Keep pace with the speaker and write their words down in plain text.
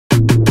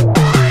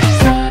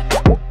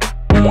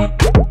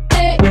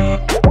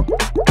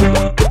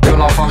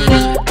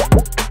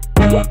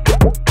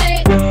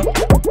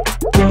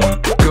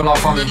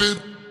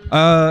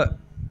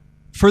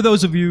For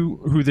those of you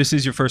who this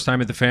is your first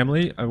time at the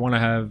family, I want to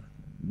have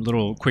a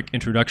little quick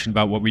introduction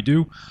about what we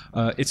do.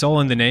 It's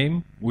all in the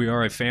name. We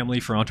are a family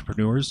for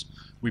entrepreneurs.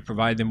 We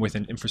provide them with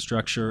an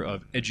infrastructure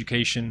of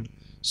education,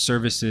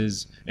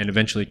 services, and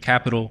eventually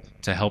capital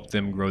to help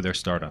them grow their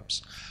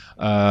startups.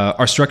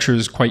 Our structure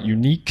is quite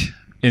unique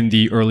in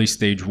the early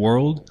stage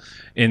world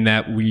in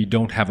that we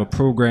don't have a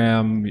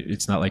program.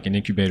 It's not like an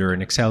incubator or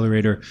an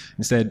accelerator.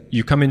 Instead,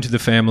 you come into the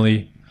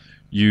family,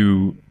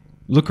 you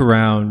look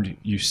around,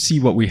 you see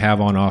what we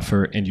have on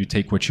offer, and you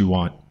take what you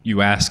want.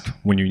 You ask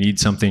when you need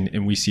something,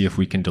 and we see if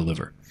we can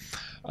deliver.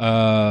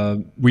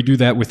 We do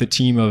that with a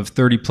team of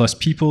 30 plus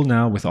people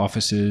now with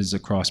offices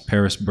across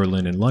Paris,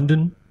 Berlin, and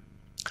London.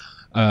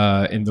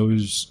 Our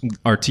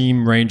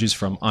team ranges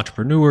from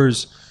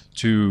entrepreneurs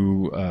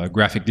to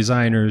graphic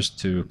designers,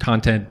 to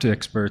content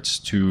experts,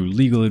 to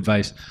legal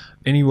advice,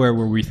 anywhere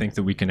where we think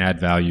that we can add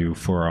value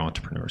for our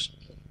entrepreneurs.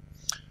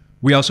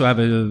 We also have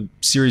a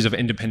series of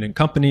independent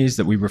companies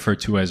that we refer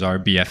to as our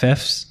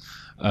BFFs,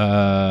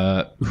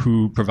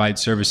 who provide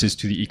services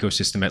to the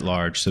ecosystem at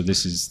large. So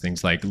this is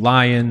things like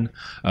Lion,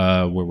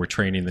 where we're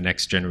training the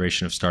next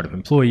generation of startup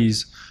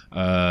employees,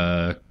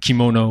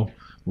 Kimono,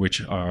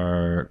 which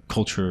are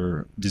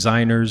culture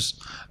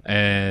designers,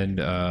 and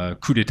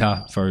Coup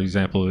d'etat, for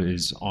example,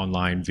 is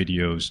online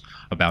videos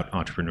about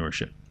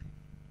entrepreneurship.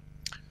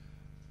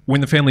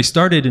 When the family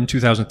started in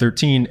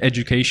 2013,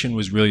 education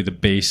was really the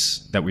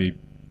base that we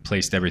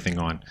placed everything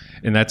on,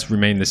 and that's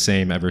remained the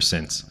same ever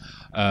since.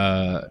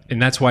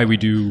 And that's why we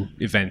do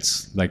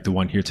events like the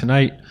one here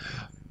tonight,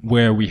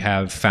 where we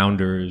have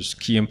founders,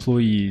 key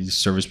employees,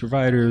 service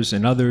providers,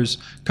 and others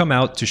come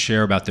out to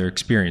share about their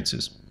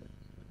experiences.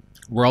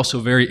 We're also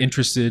very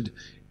interested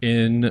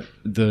in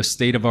the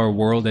state of our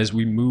world as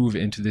we move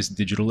into this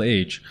digital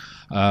age.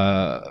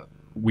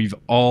 We've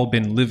all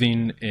been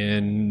living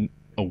in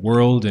a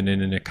world and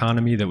in an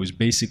economy that was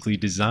basically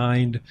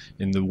designed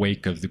in the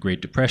wake of the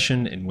Great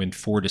Depression, and when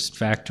Fordist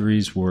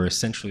factories were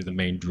essentially the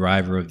main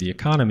driver of the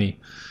economy,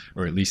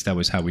 or at least that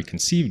was how we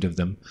conceived of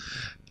them.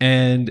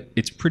 And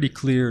it's pretty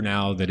clear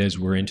now that as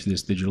we're into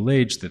this digital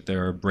age that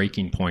there are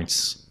breaking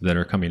points that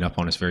are coming up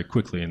on us very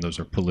quickly, and those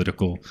are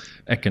political,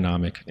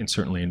 economic, and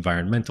certainly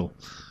environmental.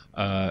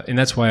 And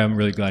that's why I'm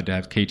really glad to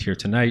have Kate here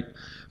tonight.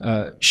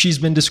 She's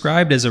been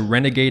described as a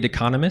renegade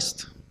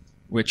economist,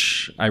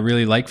 which I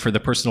really like for the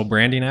personal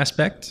branding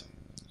aspect.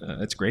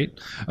 That's great.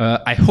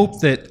 I hope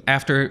that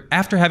after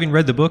having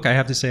read the book, I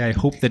have to say I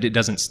hope that it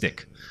doesn't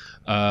stick,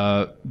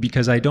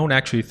 because I don't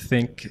actually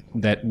think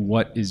that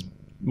what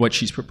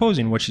she's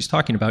proposing, what she's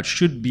talking about,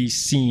 should be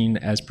seen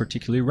as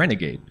particularly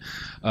renegade.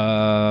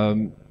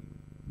 The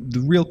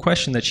real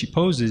question that she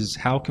poses,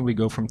 how can we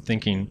go from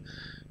thinking,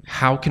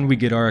 how can we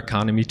get our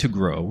economy to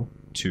grow,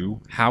 to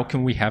how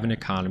can we have an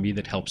economy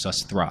that helps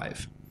us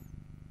thrive?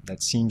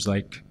 That seems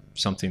like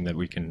something that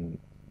we can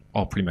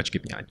all pretty much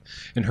get behind.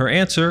 And her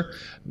answer,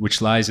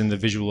 which lies in the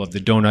visual of the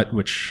donut,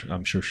 which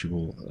I'm sure she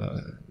will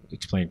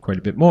explain quite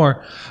a bit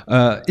more,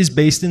 is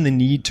based in the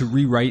need to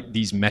rewrite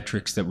these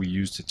metrics that we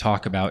use to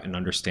talk about and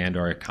understand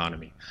our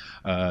economy,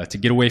 to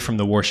get away from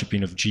the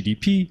worshipping of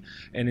GDP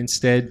and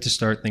instead to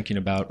start thinking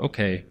about,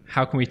 okay,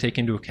 how can we take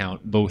into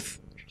account both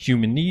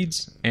human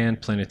needs and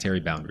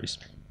planetary boundaries?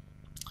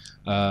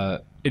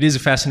 It is a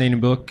fascinating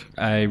book.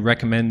 I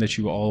recommend that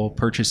you all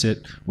purchase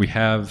it. We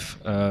have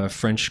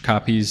French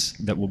copies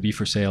that will be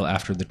for sale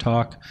after the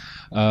talk.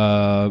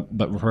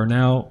 But for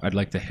now, I'd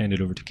like to hand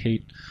it over to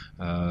Kate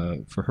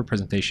for her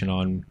presentation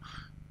on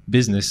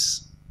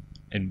business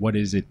and what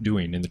is it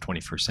doing in the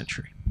 21st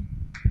century.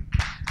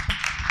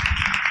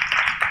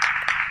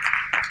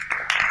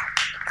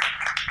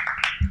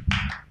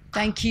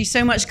 Thank you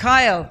so much,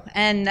 Kyle.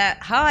 And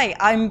hi,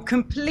 I'm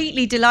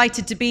completely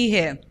delighted to be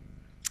here.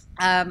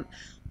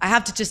 I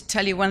have to just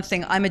tell you one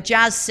thing. I'm a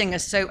jazz singer,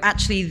 so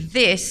actually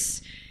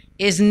this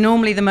is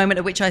normally the moment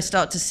at which I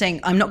start to sing.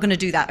 I'm not going to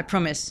do that, I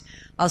promise.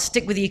 I'll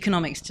stick with the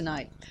economics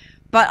tonight.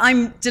 But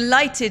I'm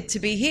delighted to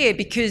be here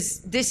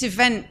because this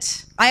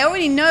event, I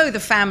already know the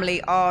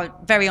family are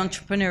very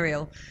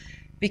entrepreneurial,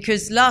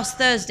 because last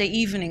Thursday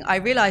evening I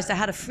realized I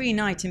had a free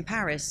night in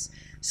Paris.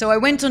 So I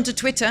went onto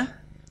Twitter.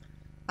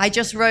 I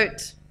just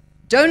wrote,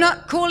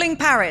 "Doughnut calling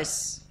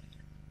Paris.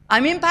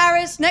 I'm in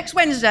Paris next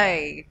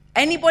Wednesday.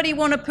 Anybody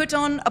want to put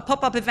on a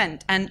pop-up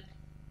event?" And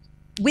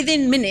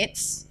within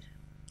minutes,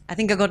 I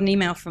think I got an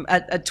email from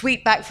a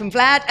tweet back from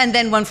Vlad, and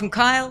then one from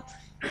Kyle.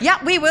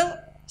 Yeah, we will.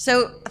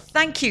 So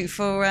thank you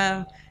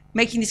for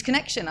making this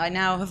connection. I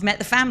now have met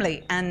the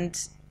family, and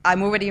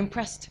I'm already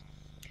impressed.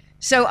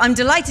 So I'm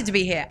delighted to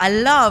be here. I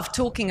love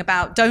talking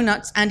about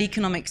donuts and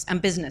economics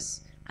and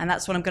business, and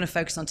that's what I'm going to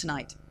focus on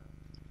tonight.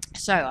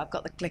 So I've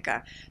got the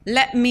clicker.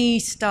 Let me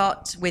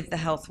start with the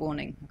health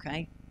warning,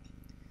 okay?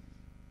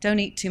 Don't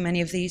eat too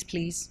many of these,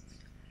 please.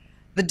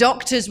 The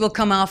doctors will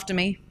come after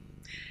me.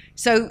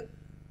 So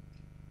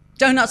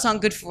donuts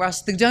aren't good for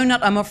us. The donut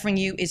I'm offering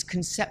you is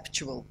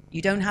conceptual.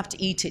 You don't have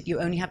to eat it. You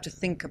only have to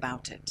think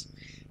about it,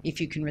 if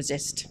you can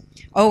resist.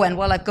 Oh, and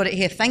while I've got it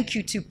here, thank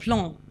you to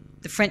Plon,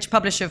 the French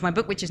publisher of my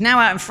book, which is now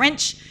out in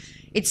French.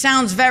 It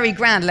sounds very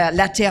grand, la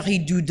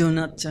théorie du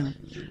donut.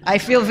 I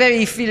feel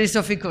very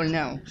philosophical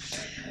now.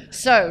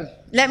 So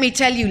let me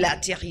tell you la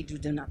théorie du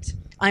donut.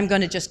 I'm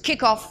going to just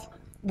kick off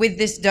with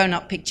this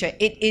donut picture.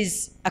 It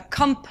is a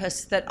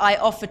compass that I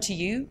offer to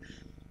you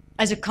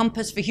as a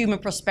compass for human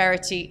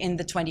prosperity in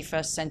the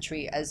 21st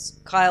century. As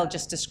Kyle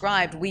just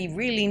described, we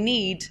really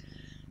need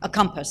a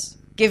compass,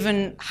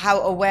 given how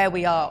aware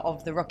we are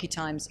of the rocky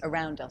times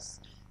around us.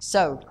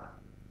 So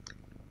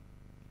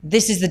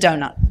this is the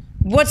donut.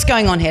 What's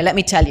going on here? Let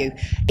me tell you.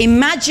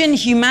 Imagine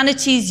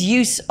humanity's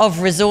use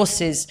of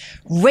resources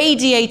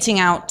radiating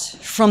out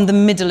from the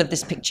middle of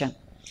this picture,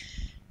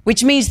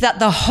 which means that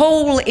the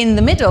hole in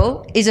the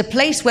middle is a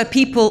place where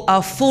people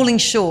are falling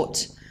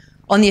short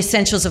on the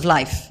essentials of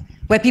life,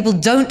 where people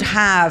don't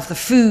have the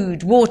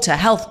food, water,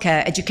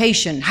 healthcare,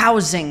 education,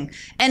 housing,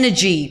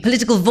 energy,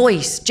 political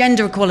voice,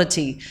 gender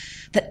equality,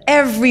 that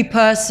every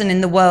person in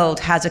the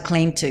world has a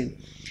claim to.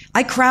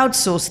 I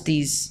crowdsourced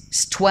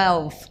these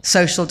 12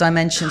 social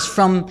dimensions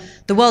from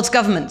the world's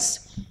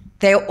governments.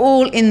 They are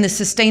all in the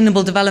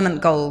Sustainable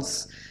Development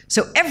Goals.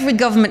 So every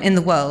government in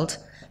the world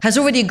has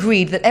already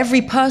agreed that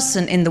every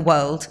person in the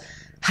world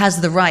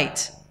has the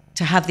right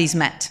to have these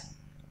met.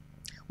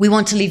 We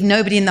want to leave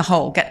nobody in the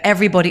hole, get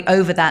everybody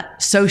over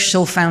that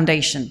social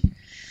foundation.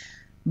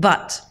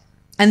 But,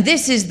 and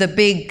this is the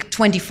big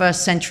 21st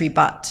century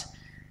but,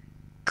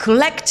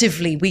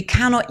 collectively we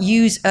cannot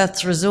use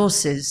Earth's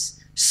resources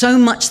so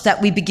much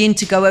that we begin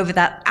to go over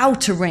that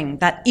outer ring,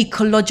 that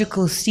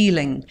ecological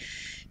ceiling,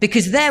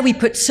 because there we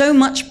put so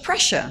much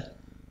pressure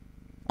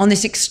on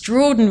this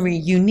extraordinary,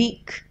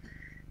 unique,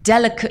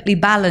 delicately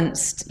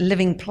balanced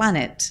living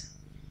planet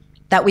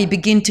that we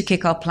begin to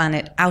kick our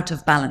planet out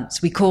of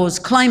balance. We cause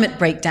climate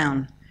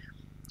breakdown.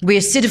 We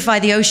acidify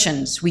the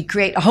oceans. We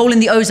create a hole in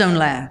the ozone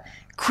layer,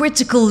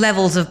 critical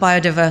levels of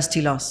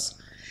biodiversity loss.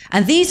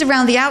 And these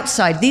around the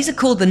outside, these are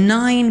called the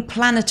 9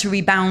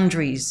 planetary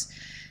boundaries.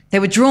 They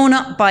were drawn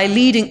up by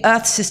leading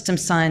Earth system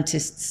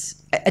scientists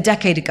a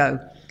decade ago.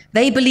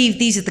 They believe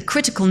these are the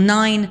critical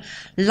 9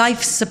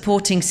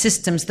 life-supporting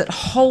systems that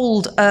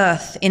hold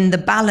Earth in the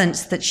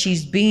balance that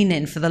she's been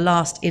in for the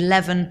last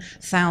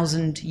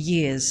 11,000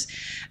 years.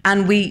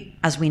 And we,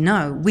 as we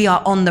know, we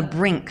are on the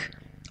brink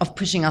of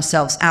pushing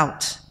ourselves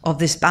out of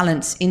this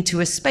balance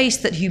into a space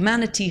that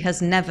humanity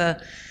has never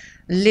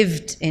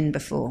lived in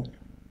before.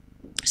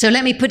 So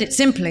let me put it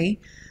simply.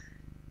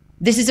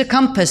 This is a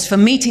compass for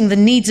meeting the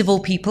needs of all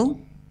people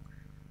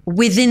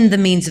within the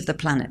means of the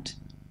planet.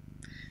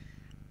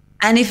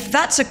 And if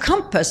that's a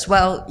compass,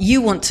 well,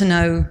 you want to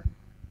know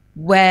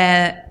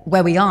where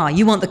we are.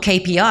 You want the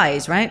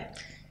KPIs, right?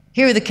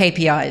 Here are the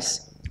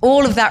KPIs.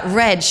 All of that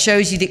red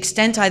shows you the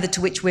extent either to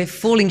which we're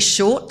falling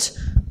short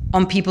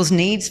on people's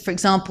needs. For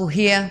example,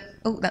 here,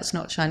 oh, that's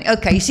not shining.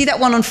 Okay, you see that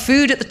one on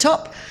food at the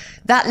top?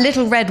 That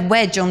little red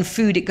wedge on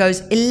food, it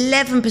goes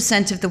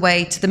 11% of the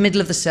way to the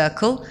middle of the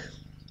circle,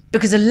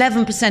 because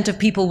 11% of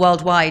people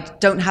worldwide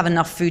don't have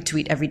enough food to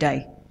eat every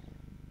day.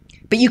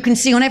 But you can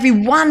see on every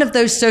one of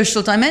those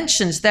social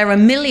dimensions, there are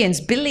millions,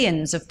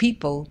 billions of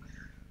people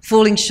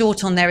falling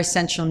short on their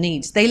essential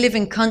needs. They live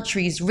in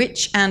countries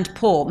rich and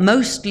poor,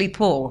 mostly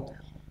poor.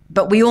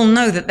 But we all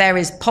know that there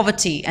is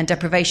poverty and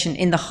deprivation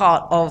in the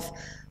heart of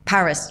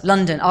Paris,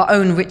 London, our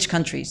own rich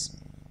countries.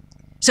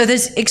 So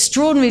there's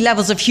extraordinary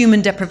levels of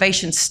human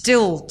deprivation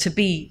still to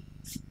be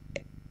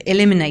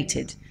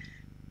eliminated.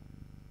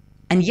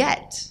 And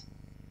yet,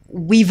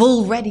 we've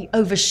already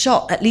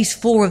overshot at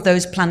least 4 of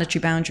those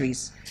planetary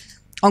boundaries.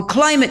 On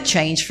climate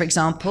change, for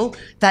example,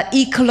 that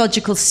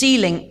ecological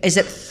ceiling is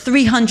at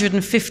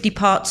 350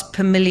 parts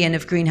per million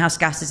of greenhouse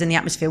gases in the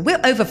atmosphere. We're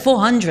over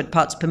 400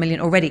 parts per million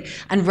already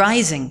and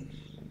rising.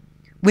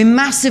 We're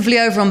massively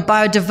over on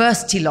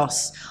biodiversity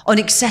loss, on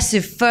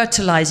excessive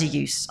fertilizer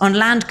use, on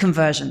land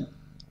conversion.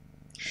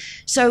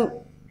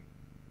 So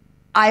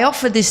I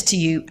offer this to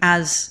you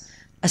as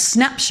a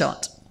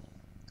snapshot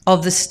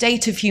of the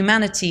state of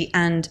humanity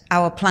and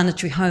our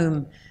planetary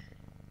home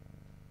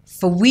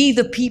for we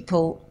the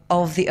people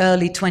of the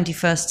early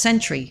 21st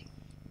century.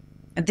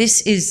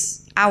 This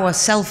is our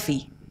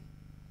selfie.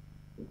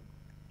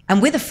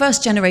 And we're the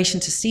first generation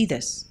to see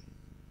this.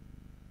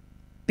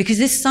 Because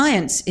this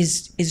science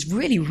is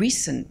really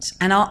recent,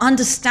 and our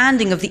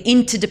understanding of the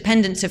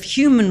interdependence of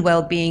human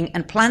well-being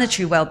and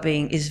planetary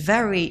well-being is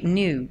very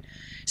new.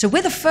 So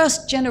we're the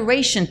first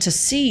generation to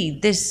see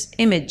this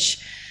image.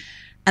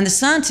 And the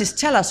scientists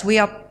tell us we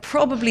are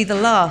probably the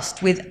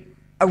last with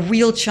a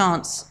real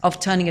chance of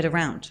turning it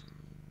around,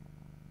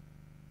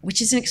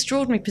 which is an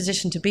extraordinary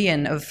position to be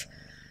in, of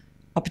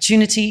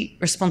opportunity,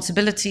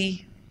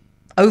 responsibility,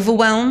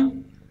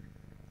 overwhelm,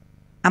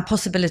 and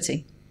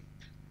possibility.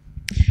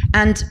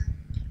 And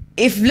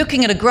if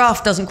looking at a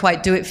graph doesn't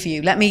quite do it for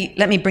you, let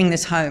me bring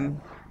this home.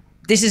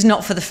 This is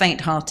not for the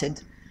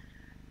faint-hearted.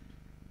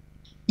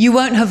 You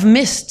won't have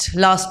missed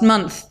last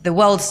month the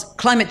world's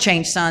climate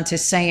change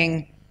scientists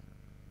saying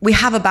we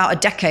have about a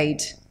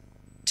decade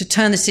to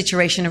turn the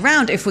situation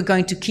around if we're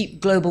going to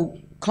keep global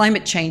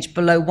climate change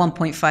below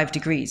 1.5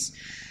 degrees.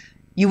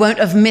 You won't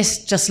have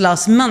missed just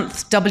last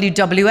month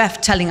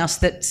WWF telling us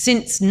that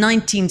since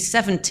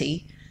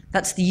 1970,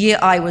 that's the year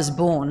I was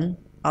born,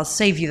 I'll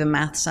save you the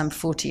maths, I'm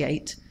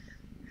 48.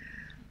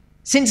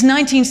 Since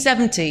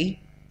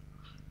 1970,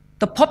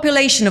 the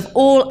population of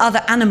all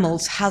other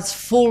animals has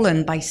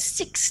fallen by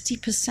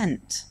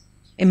 60%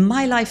 in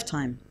my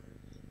lifetime.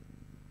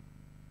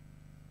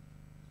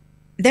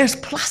 There's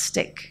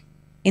plastic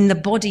in the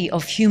body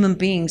of human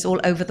beings all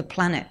over the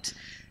planet.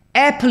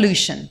 Air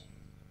pollution,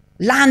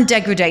 land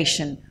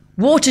degradation,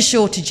 water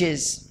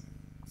shortages,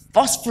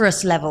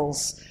 phosphorus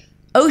levels,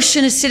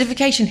 ocean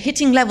acidification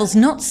hitting levels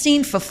not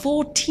seen for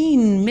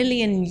 14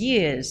 million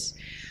years.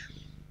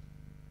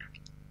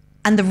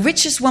 And the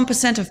richest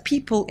 1% of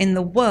people in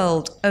the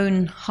world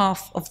own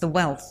half of the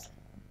wealth.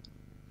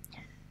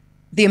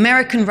 The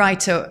American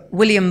writer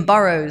William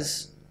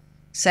Burroughs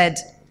said,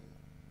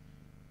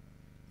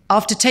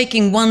 after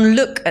taking one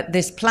look at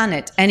this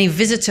planet, any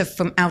visitor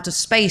from outer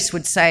space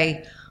would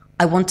say,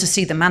 I want to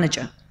see the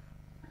manager.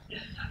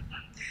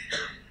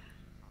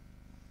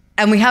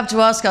 And we have to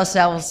ask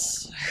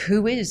ourselves,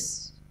 who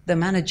is the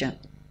manager?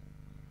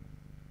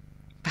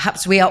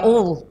 Perhaps we are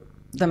all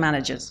the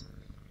managers.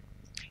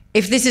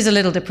 If this is a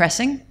little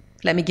depressing,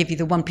 let me give you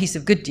the one piece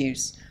of good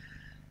news.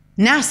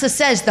 NASA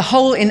says the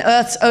hole in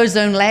Earth's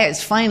ozone layer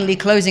is finally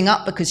closing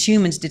up because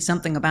humans did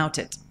something about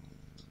it.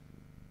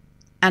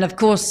 And of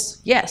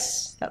course,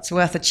 yes, that's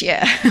worth a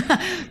cheer.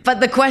 But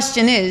the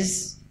question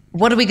is,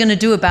 what are we going to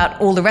do about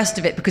all the rest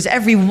of it? Because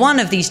every one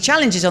of these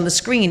challenges on the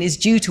screen is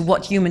due to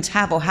what humans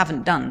have or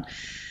haven't done.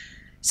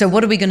 So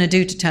what are we going to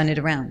do to turn it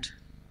around?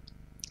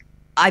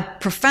 I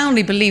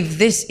profoundly believe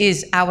this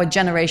is our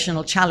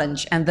generational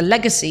challenge and the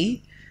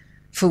legacy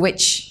for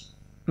which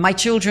my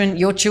children,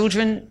 your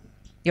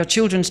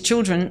children's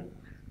children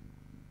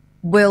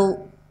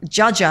will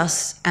judge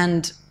us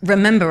and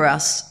remember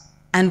us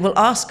and will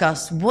ask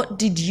us, what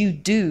did you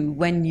do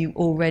when you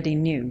already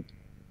knew?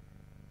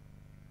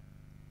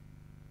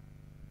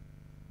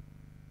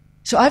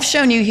 So I've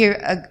shown you here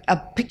a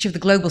picture of the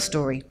global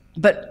story,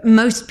 but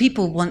most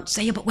people want to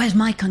say, yeah, but where's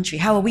my country?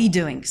 How are we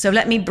doing? So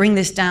let me bring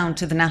this down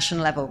to the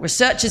national level.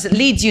 Researchers at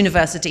Leeds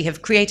University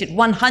have created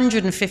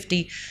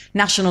 150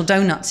 national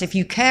donuts. If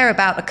you care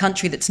about a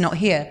country that's not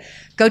here,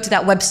 go to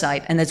that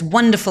website and there's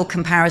wonderful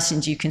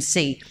comparisons you can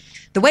see.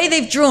 The way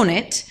they've drawn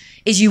it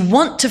is you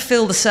want to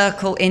fill the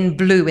circle in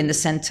blue in the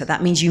center.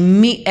 That means you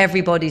meet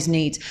everybody's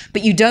needs,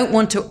 but you don't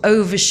want to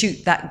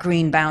overshoot that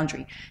green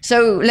boundary.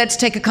 So let's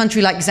take a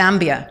country like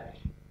Zambia.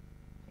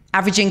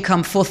 Average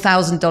income,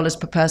 $4,000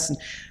 per person.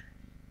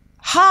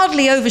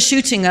 Hardly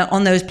overshooting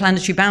on those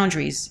planetary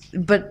boundaries,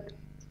 but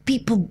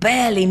people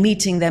barely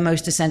meeting their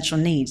most essential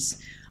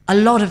needs. A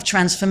lot of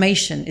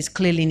transformation is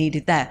clearly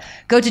needed there.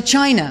 Go to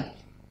China.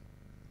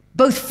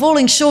 Both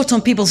falling short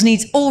on people's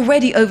needs,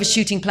 already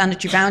overshooting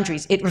planetary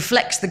boundaries. It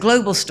reflects the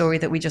global story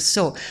that we just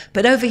saw.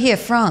 But over here,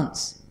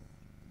 France,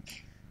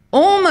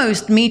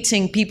 almost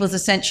meeting people's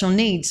essential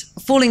needs,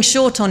 falling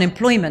short on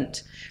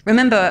employment.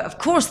 Remember, of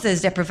course,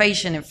 there's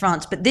deprivation in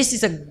France, but this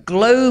is a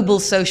global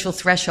social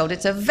threshold.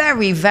 It's a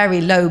very, very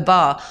low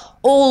bar.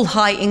 All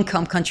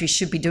high-income countries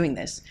should be doing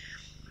this.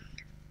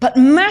 But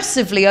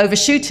massively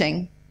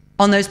overshooting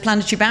on those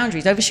planetary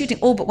boundaries, overshooting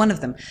all but one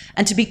of them.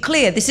 And to be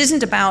clear, this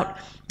isn't about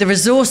the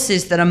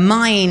resources that are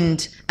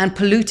mined and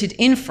polluted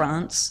in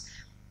France.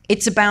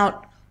 It's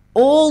about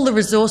all the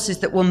resources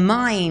that were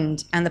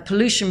mined and the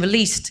pollution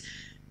released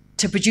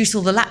to produce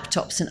all the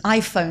laptops and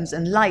iPhones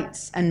and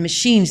lights and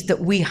machines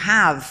that we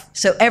have.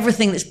 So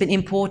everything that's been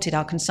imported,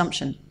 our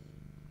consumption.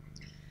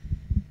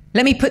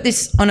 Let me put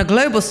this on a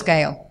global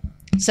scale.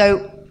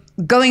 So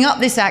going up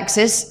this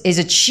axis is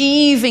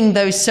achieving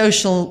those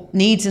social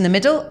needs in the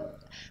middle,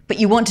 but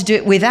you want to do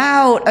it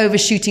without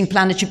overshooting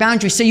planetary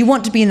boundaries. So you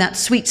want to be in that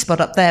sweet spot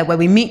up there where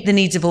we meet the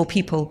needs of all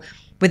people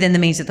within the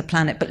means of the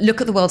planet. But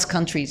look at the world's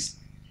countries.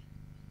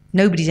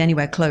 Nobody's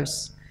anywhere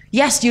close.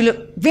 Yes, you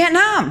look,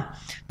 Vietnam.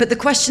 But the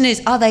question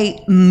is, are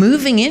they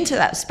moving into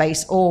that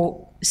space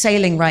or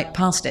sailing right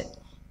past it?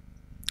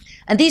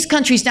 And these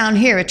countries down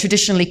here are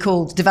traditionally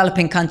called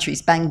developing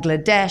countries,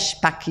 Bangladesh,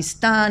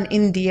 Pakistan,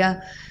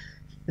 India.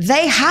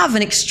 They have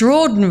an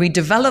extraordinary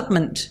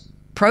development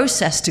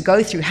process to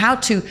go through, how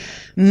to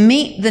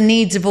meet the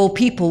needs of all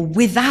people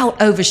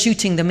without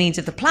overshooting the needs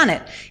of the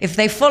planet. If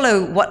they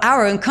follow what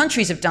our own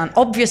countries have done,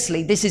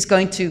 obviously this is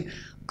going to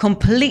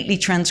completely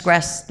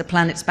transgress the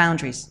planet's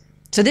boundaries.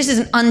 So this is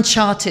an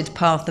uncharted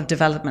path of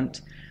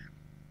development.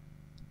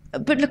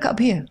 But look up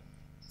here.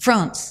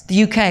 France,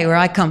 the UK, where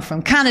I come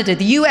from, Canada,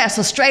 the US,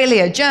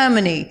 Australia,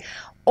 Germany,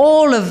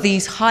 all of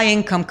these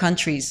high-income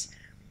countries.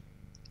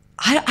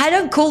 I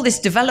don't call this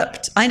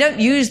developed. I don't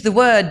use the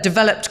word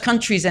developed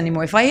countries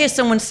anymore. If I hear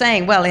someone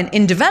saying, well,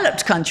 in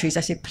developed countries,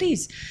 I say,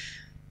 please,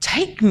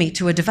 take me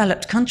to a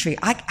developed country.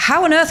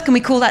 How on earth can we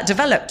call that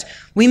developed?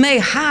 We may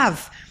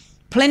have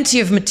plenty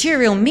of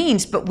material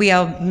means, but we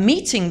are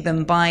meeting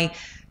them by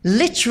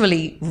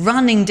literally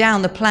running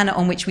down the planet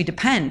on which we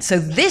depend. So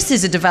this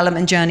is a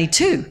development journey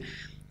too,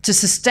 to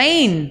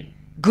sustain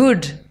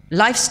good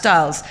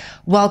lifestyles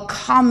while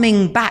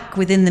coming back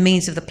within the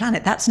means of the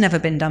planet. That's never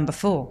been done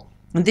before.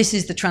 And this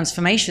is the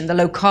transformation, the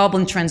low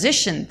carbon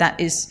transition that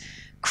is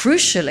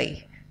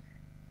crucially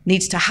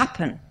needs to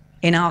happen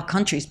in our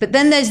countries. But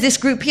then there's this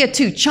group here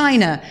too,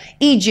 China,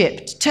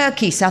 Egypt,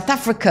 Turkey, South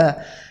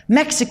Africa,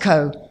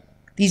 Mexico,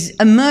 these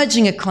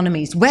emerging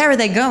economies. Where are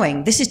they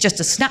going? This is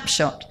just a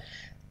snapshot.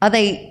 Are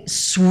they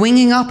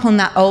swinging up on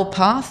that old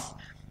path?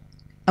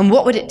 And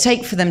what would it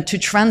take for them to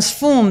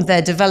transform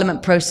their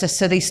development process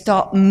so they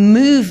start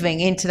moving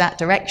into that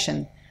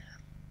direction?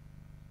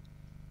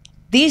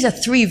 These are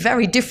three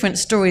very different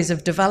stories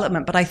of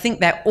development, but I think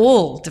they're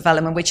all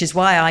development, which is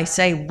why I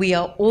say we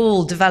are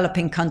all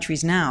developing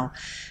countries now.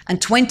 And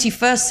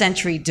 21st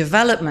century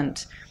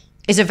development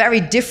is a very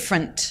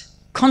different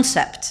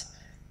concept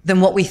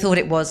than what we thought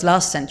it was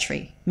last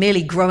century,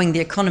 merely growing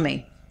the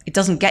economy. It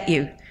doesn't get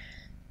you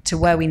to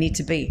where we need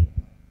to be.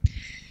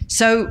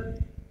 So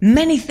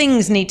many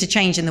things need to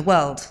change in the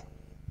world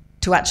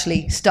to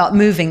actually start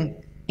moving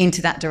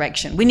into that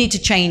direction. We need to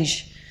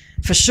change.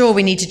 For sure,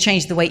 we need to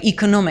change the way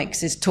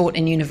economics is taught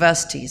in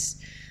universities.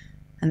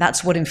 And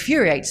that's what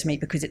infuriates me,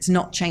 because it's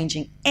not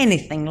changing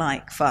anything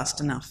like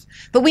fast enough.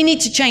 But we need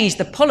to change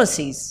the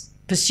policies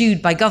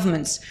pursued by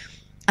governments,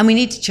 and we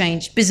need to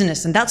change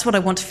business. And that's what I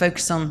want to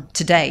focus on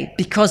today,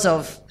 because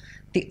of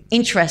the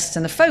interests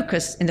and the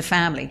focus in the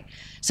family.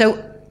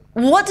 So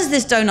what does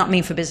this donut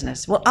mean for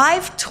business? Well,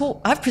 I've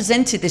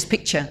presented this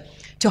picture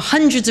to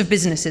hundreds of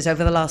businesses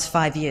over the last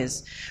 5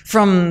 years,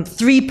 from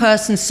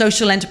 3-person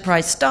social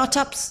enterprise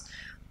startups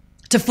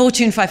to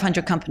Fortune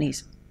 500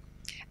 companies.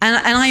 And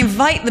I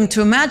invite them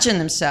to imagine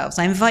themselves,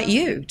 I invite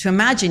you to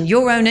imagine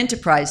your own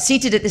enterprise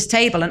seated at this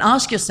table and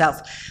ask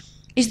yourself,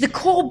 is the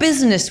core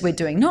business we're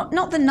doing,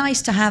 not the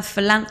nice to have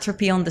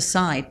philanthropy on the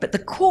side, but the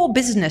core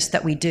business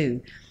that we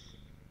do,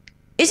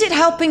 is it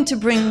helping to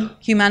bring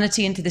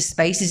humanity into this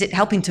space? Is it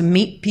helping to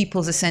meet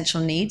people's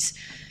essential needs,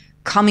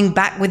 coming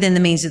back within the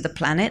means of the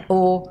planet?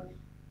 Or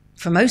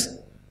for most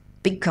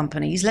big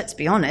companies, let's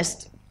be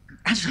honest,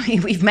 actually,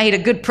 we've made a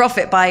good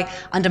profit by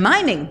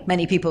undermining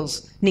many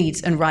people's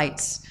needs and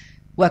rights.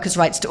 Workers'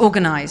 rights to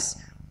organize,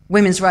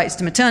 women's rights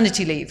to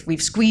maternity leave.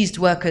 We've squeezed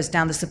workers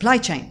down the supply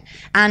chain.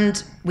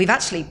 And we've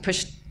actually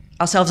pushed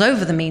ourselves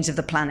over the means of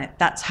the planet.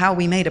 That's how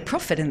we made a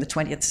profit in the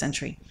 20th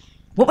century.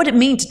 What would it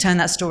mean to turn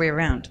that story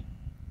around?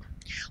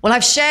 Well,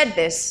 I've shared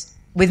this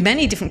with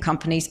many different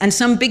companies, and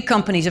some big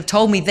companies have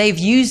told me they've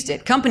used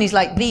it. Companies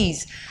like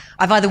these,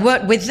 I've either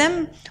worked with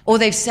them or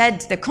they've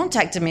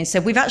contacted me and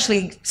said, we've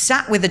actually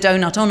sat with the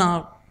donut on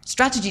our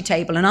strategy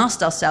table and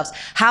asked ourselves,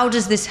 how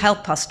does this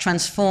help us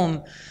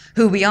transform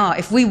who we are?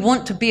 If we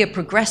want to be a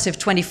progressive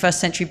 21st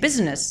century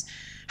business,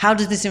 how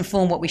does this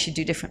inform what we should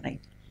do differently?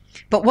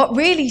 But what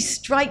really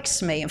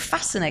strikes me and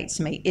fascinates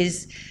me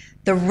is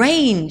the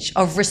range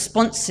of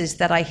responses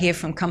that I hear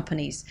from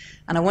companies.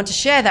 And I want to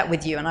share that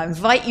with you. And I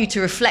invite you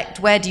to reflect,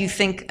 where do you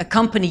think a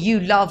company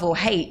you love or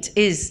hate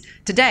is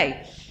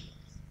today?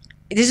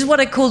 This is what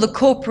I call the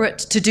corporate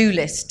to-do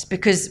list,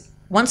 because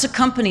once a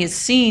company has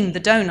seen the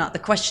donut, the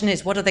question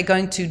is, what are they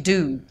going to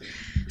do?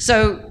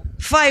 So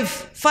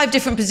five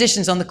different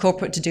positions on the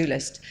corporate to-do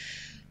list.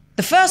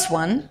 The first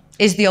one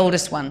is the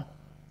oldest one.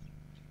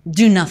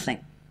 Do nothing.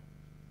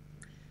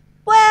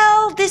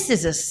 Well, this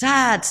is a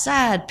sad,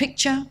 sad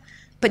picture,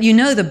 but you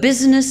know the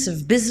business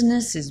of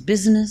business is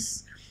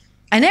business,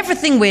 and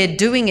everything we're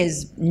doing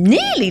is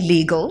nearly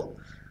legal,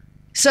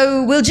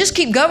 so we'll just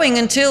keep going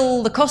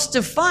until the cost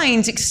of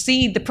fines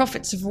exceed the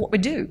profits of what we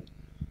do.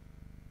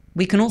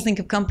 We can all think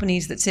of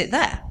companies that sit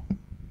there.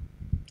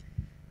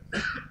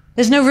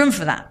 There's no room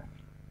for that.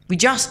 We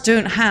just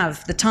don't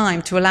have the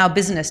time to allow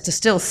business to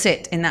still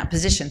sit in that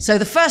position. So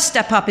the first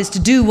step up is to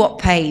do what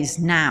pays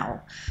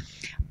now.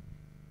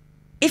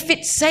 If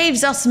it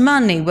saves us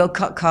money, we'll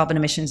cut carbon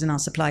emissions in our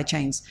supply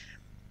chains.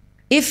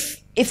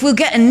 If we'll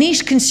get a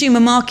niche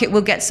consumer market,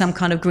 we'll get some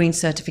kind of green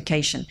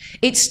certification.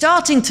 It's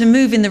starting to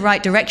move in the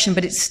right direction,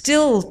 but it's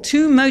still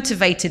too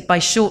motivated by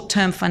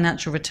short-term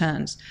financial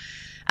returns.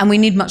 And we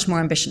need much more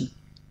ambition.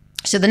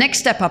 So the next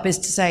step up is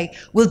to say,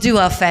 we'll do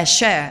our fair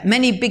share.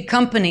 Many big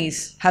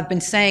companies have been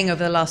saying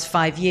over the last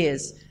 5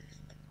 years,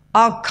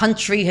 our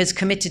country has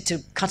committed to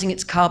cutting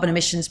its carbon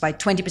emissions by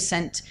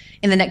 20%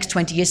 in the next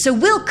 20 years. So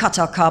we'll cut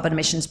our carbon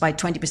emissions by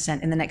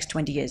 20% in the next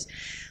 20 years.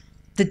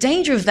 The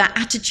danger of that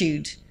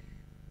attitude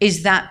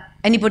is that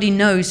anybody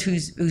knows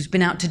who's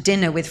been out to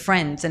dinner with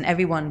friends and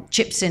everyone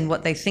chips in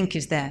what they think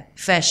is their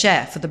fair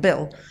share for the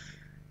bill.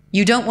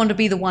 You don't want to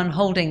be the one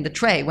holding the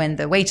tray when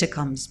the waiter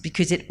comes,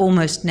 because it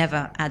almost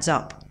never adds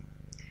up.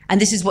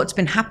 And this is what's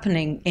been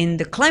happening in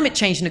the climate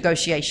change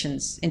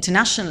negotiations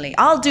internationally.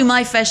 I'll do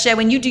my fair share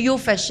when you do your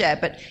fair share,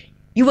 but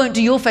you won't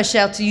do your fair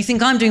share till you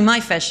think I'm doing my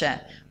fair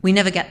share. We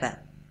never get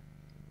there.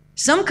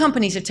 Some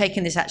companies have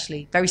taken this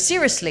actually very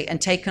seriously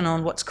and taken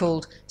on what's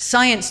called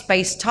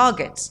science-based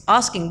targets,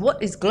 asking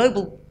what is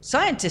global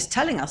scientists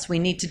telling us we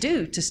need to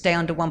do to stay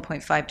under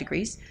 1.5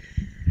 degrees.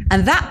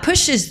 And that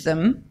pushes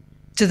them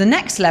to the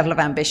next level of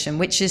ambition,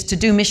 which is to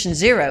do mission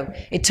zero.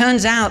 It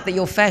turns out that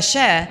your fair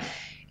share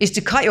is to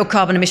cut your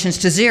carbon emissions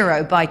to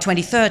zero by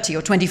 2030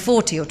 or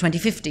 2040 or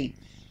 2050.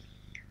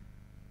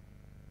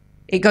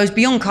 It goes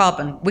beyond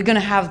carbon. We're going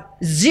to have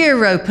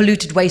zero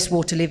polluted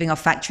wastewater leaving our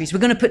factories. We're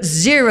going to put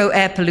zero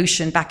air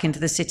pollution back into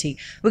the city.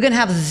 We're going to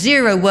have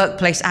zero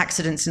workplace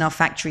accidents in our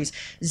factories,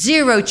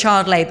 zero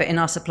child labor in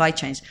our supply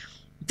chains.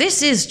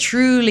 This is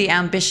truly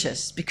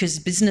ambitious because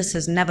business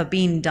has never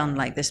been done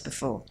like this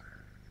before.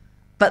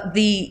 But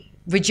the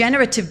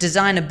regenerative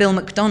designer Bill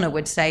McDonough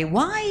would say,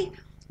 why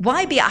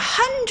be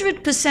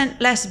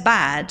 100% less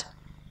bad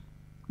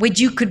when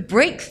you could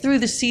break through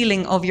the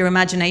ceiling of your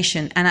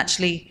imagination and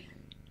actually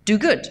do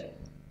good?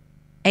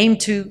 Aim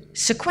to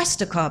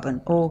sequester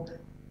carbon or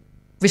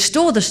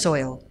restore the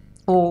soil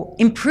or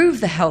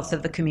improve the health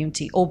of the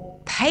community or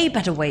pay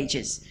better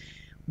wages.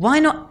 Why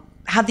not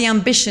have the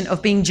ambition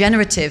of being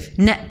generative,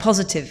 net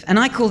positive? And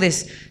I call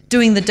this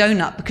doing the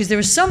donut, because there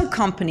are some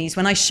companies,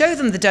 when I show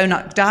them the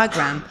donut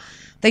diagram,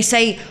 they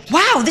say,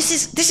 wow, this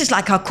is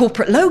like our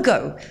corporate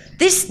logo.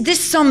 This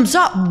sums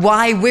up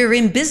why we're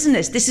in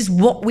business. This is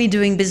what we're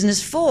doing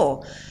business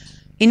for.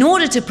 In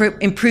order to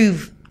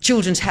improve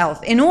children's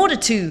health, in order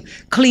to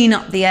clean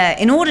up the air,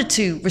 in order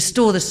to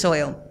restore the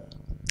soil.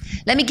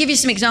 Let me give you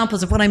some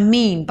examples of what I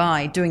mean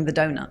by doing the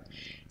donut.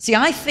 See,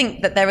 I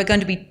think that there are going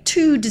to be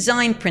two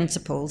design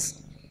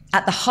principles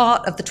at the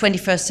heart of the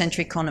 21st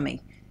century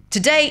economy.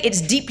 Today,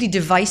 it's deeply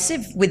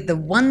divisive, with the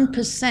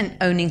 1%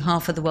 owning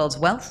half of the world's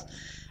wealth,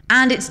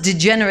 and it's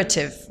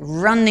degenerative,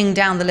 running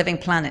down the living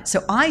planet.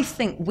 So I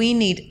think we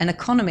need an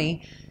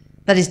economy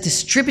that is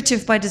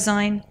distributive by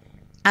design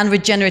and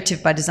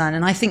regenerative by design.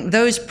 And I think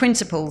those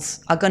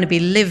principles are going to be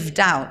lived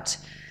out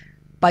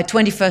by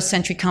 21st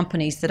century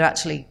companies that are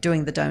actually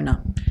doing the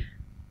donut.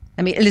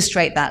 Let me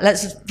illustrate that.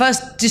 Let's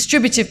first,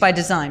 distributive by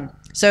design.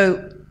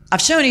 So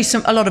I've shown you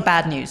a lot of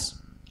bad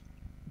news.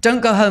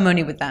 Don't go home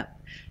only with that.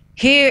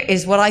 Here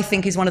is what I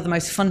think is one of the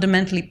most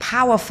fundamentally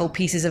powerful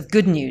pieces of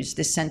good news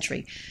this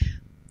century.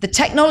 The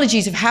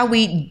technologies of how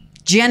we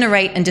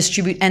generate and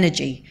distribute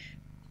energy,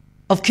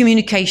 of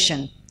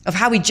communication, of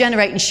how we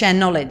generate and share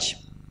knowledge.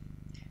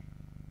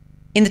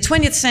 In the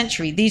 20th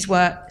century, these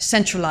were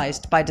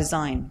centralized by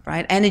design,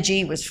 right?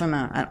 Energy was from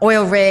an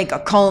oil rig, a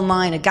coal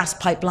mine, a gas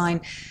pipeline.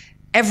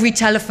 Every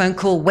telephone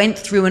call went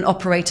through an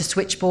operator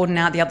switchboard and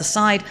out the other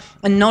side.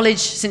 And knowledge,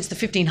 since the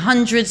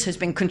 1500s, has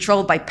been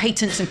controlled by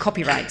patents and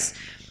copyrights.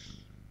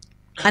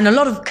 And a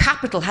lot of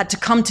capital had to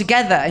come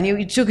together. And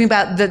you're talking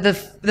about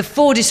the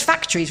Fordist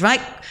factories,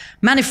 right?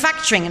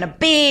 Manufacturing in a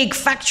big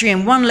factory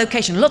in one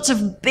location. Lots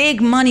of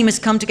big money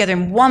must come together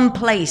in one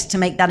place to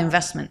make that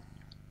investment.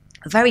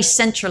 A very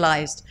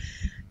centralized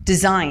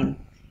design.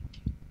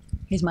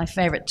 Here's my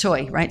favorite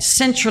toy, right?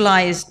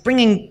 Centralized,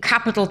 bringing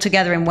capital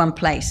together in one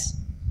place.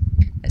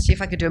 Let's see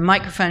if I could do a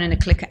microphone and a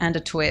clicker and a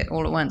toy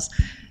all at once.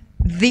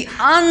 The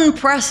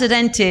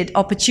unprecedented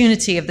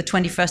opportunity of the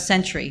 21st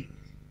century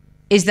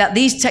is that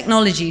these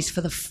technologies,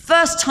 for the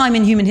first time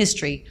in human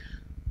history,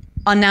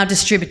 are now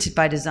distributed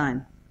by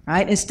design,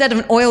 right? Instead of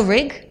an oil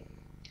rig,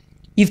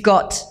 you've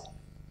got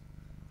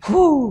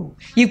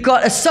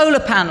a solar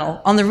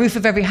panel on the roof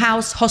of every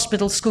house,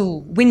 hospital,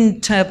 school,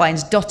 wind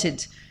turbines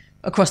dotted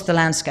across the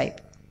landscape.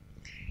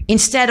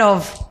 Instead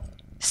of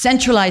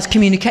centralized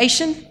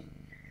communication,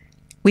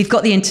 we've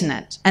got the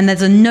internet, and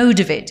there's a node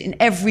of it in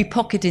every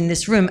pocket in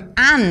this room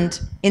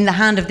and in the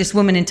hand of this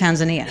woman in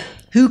Tanzania.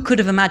 Who could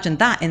have imagined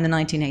that in the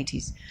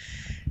 1980s?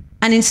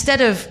 And instead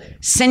of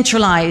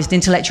centralized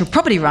intellectual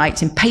property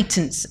rights in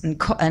patents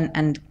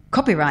and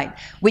copyright,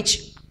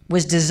 which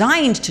was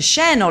designed to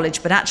share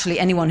knowledge, but actually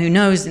anyone who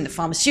knows in the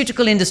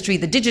pharmaceutical industry,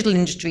 the digital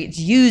industry, it's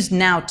used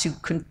now to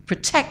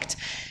protect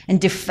and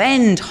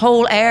defend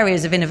whole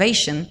areas of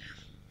innovation.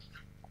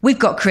 We've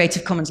got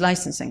Creative Commons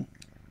licensing.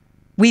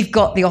 We've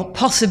got the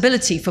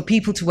possibility for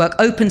people to work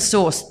open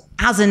source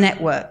as a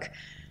network.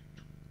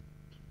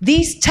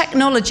 These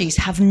technologies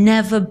have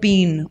never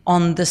been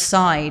on the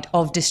side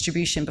of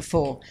distribution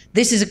before.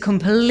 This is a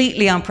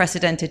completely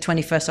unprecedented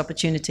 21st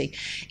opportunity.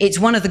 It's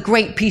one of the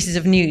great pieces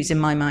of news in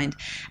my mind,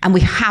 and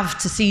we have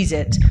to seize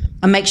it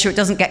and make sure it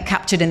doesn't get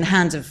captured in the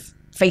hands of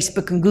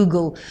Facebook and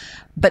Google,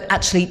 but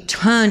actually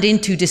turned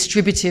into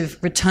distributive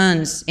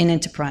returns in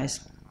enterprise.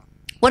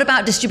 What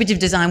about distributive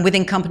design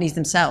within companies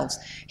themselves?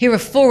 Here are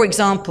 4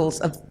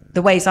 examples of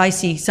the ways I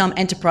see some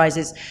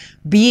enterprises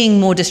being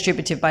more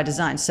distributive by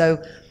design.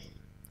 So,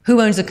 who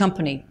owns the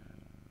company?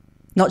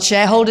 Not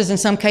shareholders in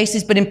some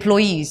cases, but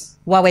employees.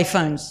 Huawei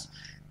phones.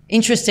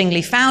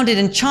 Interestingly, founded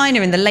in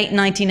China in the late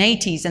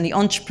 1980s, and the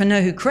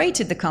entrepreneur who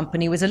created the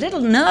company was a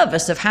little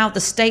nervous of how the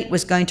state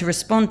was going to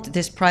respond to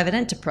this private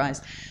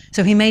enterprise.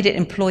 So he made it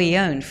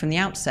employee-owned from the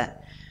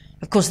outset.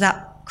 Of course,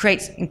 that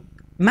creates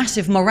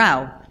massive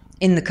morale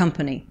in the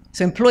company.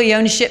 So employee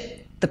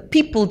ownership, the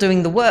people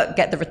doing the work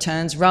get the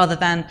returns rather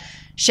than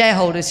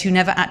shareholders who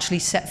never actually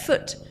set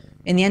foot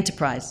in the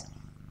enterprise.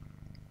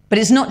 But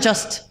it's not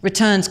just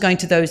returns going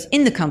to those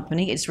in the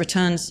company, it's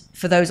returns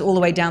for those all the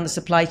way down the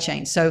supply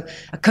chain. So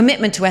a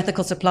commitment to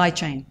ethical supply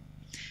chain,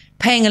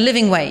 paying a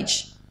living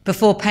wage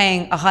before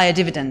paying a higher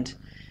dividend,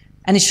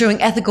 and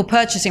ensuring ethical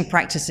purchasing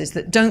practices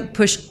that don't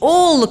push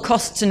all the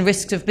costs and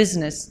risks of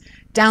business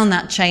down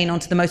that chain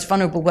onto the most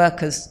vulnerable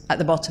workers at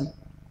the bottom.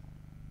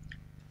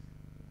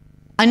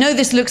 I know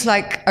this looks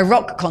like a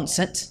rock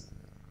concert.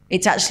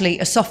 It's actually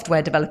a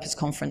software developers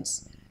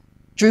conference.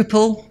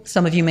 Drupal,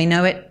 some of you may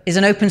know it, is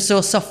an open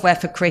source software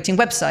for creating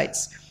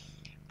websites.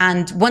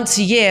 And once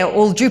a year,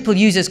 all Drupal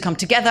users come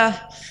together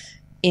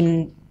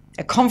in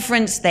a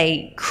conference,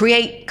 they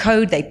create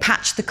code, they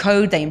patch the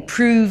code, they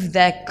improve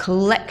their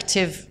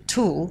collective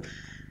tool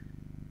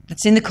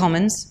that's in the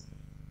commons.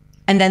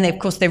 And then, of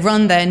course, they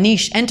run their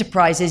niche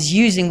enterprises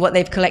using what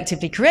they've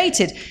collectively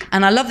created.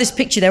 And I love this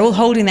picture. They're all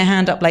holding their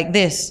hand up like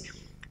this,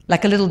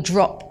 like a little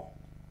drop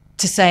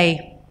to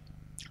say,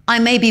 I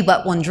may be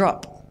but one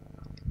drop,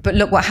 but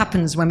look what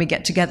happens when we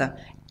get together.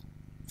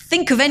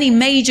 Think of any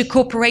major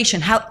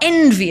corporation, how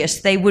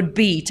envious they would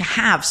be to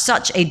have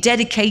such a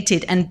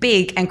dedicated and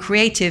big and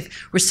creative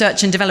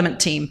research and development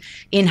team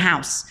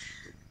in-house.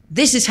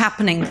 This is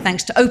happening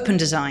thanks to open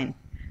design.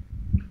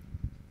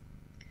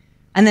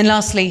 And then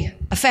lastly,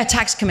 a fair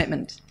tax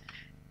commitment.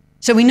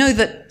 So we know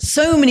that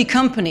so many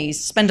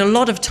companies spend a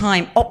lot of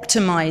time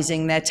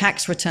optimizing their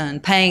tax return,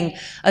 paying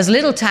as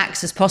little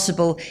tax as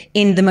possible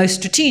in the most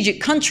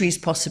strategic countries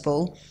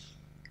possible,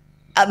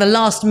 at the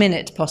last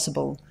minute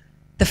possible.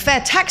 The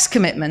fair tax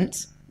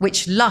commitment,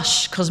 which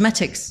Lush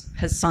Cosmetics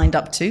has signed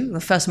up to,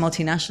 the first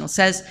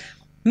multinational,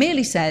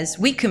 merely says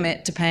we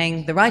commit to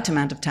paying the right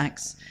amount of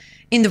tax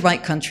in the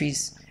right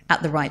countries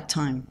at the right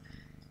time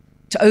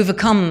to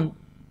overcome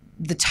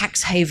the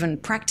tax haven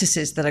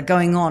practices that are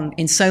going on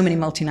in so many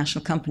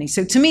multinational companies.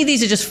 So to me,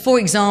 these are just 4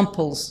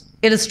 examples,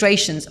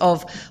 illustrations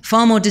of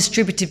far more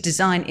distributive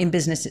design in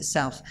business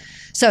itself.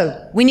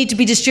 So we need to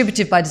be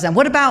distributive by design.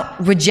 What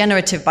about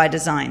regenerative by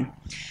design?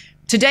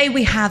 Today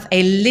we have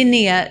a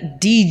linear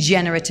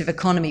degenerative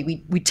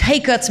economy. We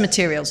take Earth's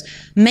materials,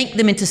 make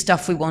them into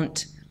stuff we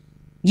want,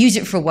 use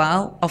it for a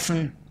while,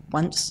 often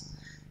once,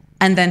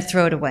 and then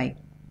throw it away.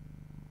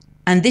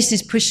 And this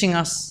is pushing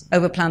us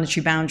over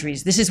planetary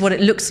boundaries. This is what it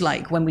looks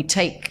like when we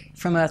take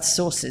from Earth's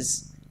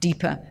sources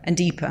deeper and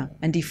deeper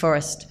and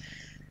deforest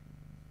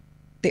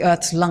the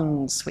Earth's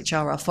lungs, which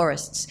are our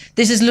forests.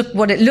 This is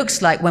what it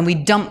looks like when we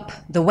dump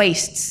the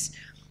wastes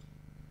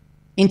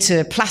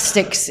into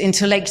plastics,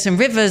 into lakes and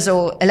rivers,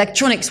 or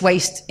electronics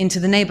waste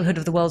into the neighborhood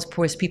of the world's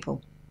poorest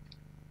people.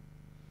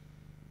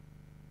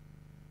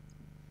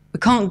 We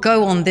can't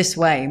go on this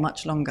way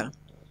much longer.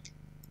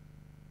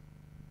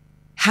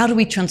 How do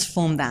we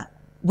transform that?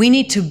 We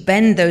need to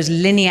bend those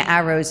linear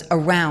arrows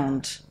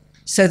around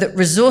so that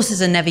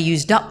resources are never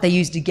used up, they're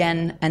used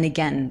again and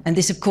again. And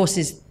this, of course,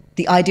 is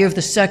the idea of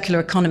the circular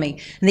economy.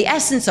 And the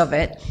essence of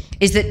it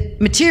is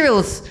that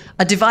materials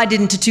are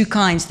divided into 2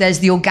 kinds. There's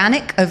the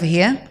organic over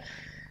here.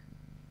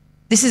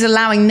 This is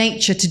allowing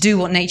nature to do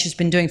what nature's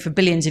been doing for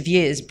billions of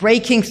years,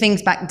 breaking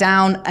things back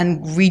down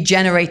and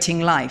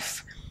regenerating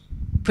life,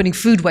 putting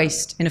food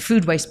waste in a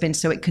food waste bin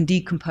so it can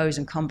decompose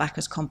and come back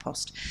as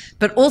compost.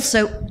 But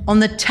also on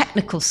the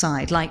technical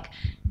side, like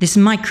this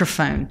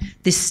microphone,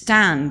 this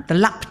stand, the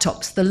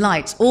laptops, the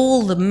lights,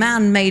 all the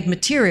man-made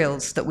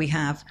materials that we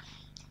have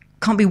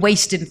can't be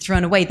wasted and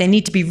thrown away. They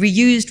need to be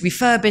reused,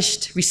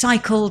 refurbished,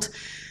 recycled,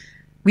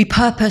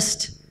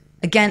 repurposed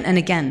again and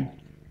again.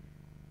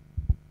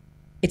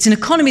 It's an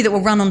economy that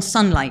will run on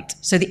sunlight.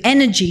 So the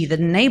energy that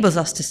enables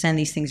us to send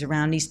these things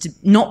around needs to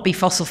not be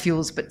fossil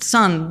fuels, but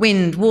sun,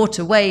 wind,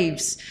 water,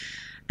 waves,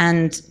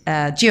 and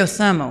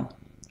geothermal.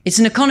 It's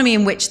an economy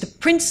in which the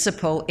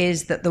principle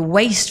is that the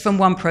waste from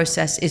one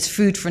process is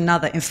food for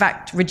another. In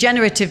fact,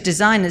 regenerative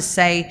designers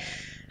say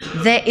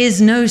there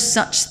is no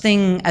such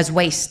thing as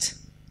waste.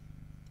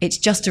 It's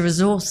just a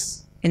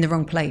resource in the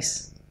wrong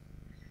place.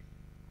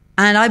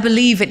 And I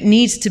believe it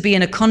needs to be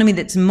an economy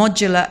that's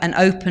modular and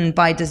open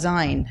by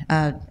design.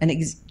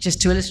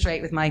 Just to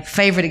illustrate with my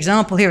favorite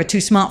example, here are 2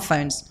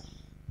 smartphones.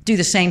 Do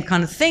the same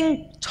kind of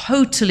thing,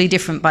 totally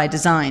different by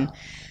design.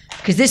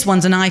 Because this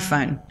one's an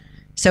iPhone.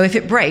 So if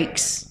it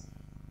breaks,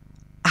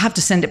 I have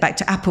to send it back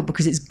to Apple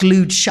because it's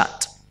glued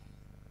shut.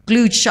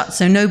 Glued shut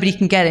so nobody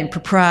can get in,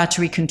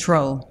 proprietary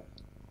control.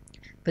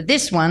 But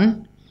this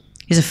one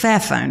is a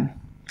Fairphone,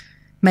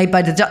 made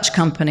by the Dutch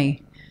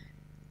company.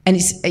 And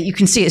you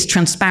can see it's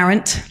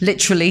transparent,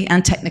 literally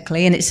and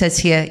technically, and it says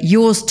here,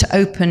 yours to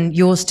open,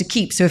 yours to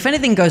keep. So if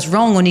anything goes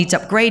wrong or needs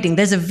upgrading,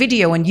 there's a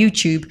video on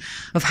YouTube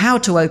of how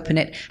to open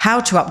it,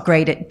 how to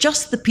upgrade it,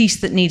 just the piece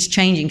that needs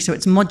changing, so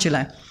it's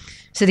modular.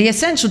 So the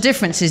essential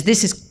difference is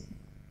this is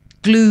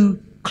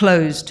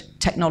glue-closed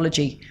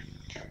technology.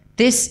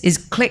 This is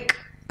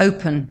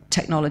click-open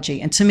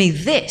technology. And to me,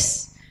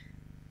 this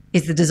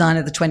is the design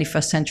of the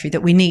 21st century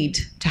that we need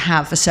to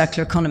have a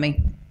circular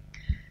economy.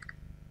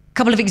 A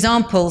couple of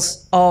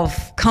examples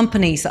of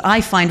companies that I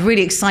find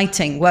really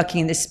exciting working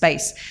in this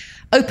space.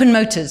 Open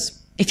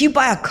Motors. If you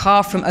buy a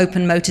car from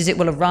Open Motors, it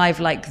will arrive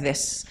like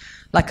this,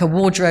 like a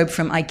wardrobe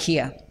from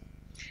IKEA.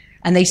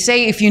 And they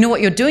say if you know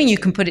what you're doing, you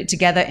can put it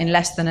together in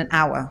less than an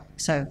hour.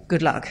 So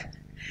good luck.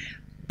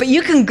 But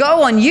you can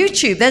go on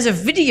YouTube. There's a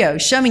video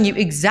showing you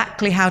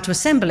exactly how to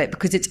assemble it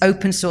because it's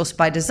open source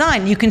by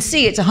design. You can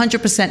see it's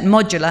 100%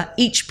 modular.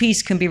 Each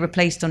piece can be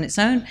replaced on its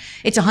own.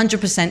 It's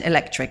 100%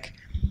 electric.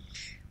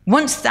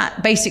 Once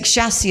that basic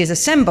chassis is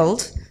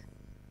assembled,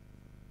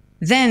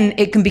 then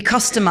it can be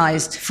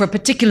customized for a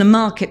particular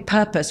market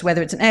purpose,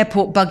 whether it's an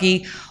airport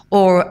buggy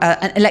or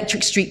an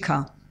electric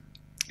streetcar.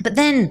 But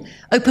then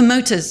Open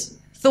Motors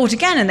thought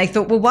again, and they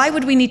thought, well, why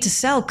would we need to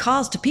sell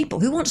cars to people?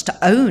 Who wants to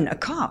own a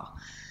car?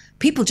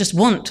 People just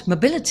want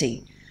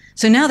mobility.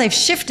 So now they've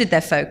shifted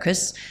their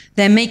focus.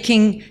 They're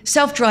making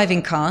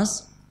self-driving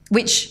cars,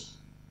 which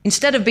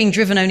instead of being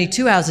driven only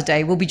 2 hours a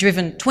day, will be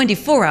driven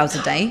 24 hours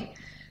a day,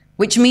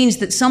 which means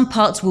that some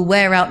parts will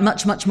wear out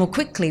much, much more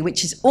quickly,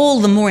 which is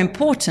all the more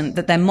important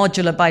that they're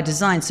modular by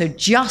design. So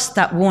just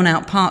that worn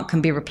out part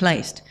can be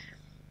replaced.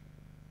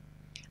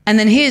 And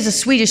then here's a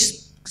Swedish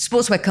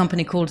sportswear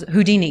company called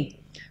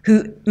Houdini,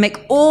 who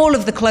make all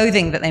of the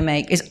clothing that they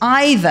make is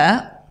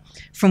either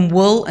from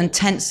wool and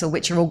tencel,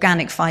 which are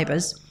organic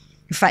fibers.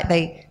 In fact,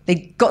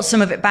 they got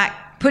some of it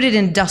back, put it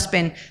in a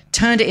dustbin,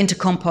 turned it into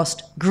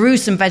compost, grew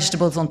some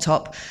vegetables on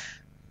top,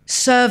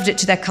 served it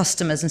to their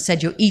customers and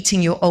said, you're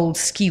eating your old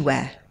ski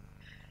wear,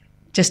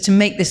 just to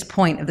make this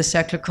point of the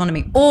circular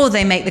economy. Or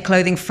they make the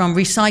clothing from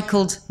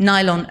recycled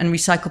nylon and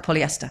recycled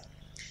polyester.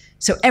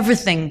 So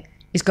everything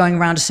is going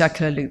around a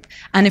circular loop.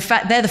 And in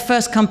fact, they're the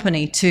first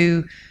company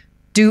to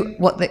do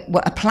what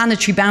a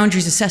planetary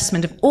boundaries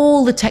assessment of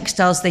all the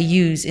textiles they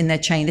use in their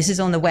chain. This is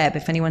on the web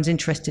if anyone's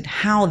interested,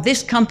 how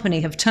this company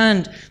have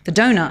turned the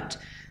Doughnut,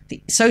 the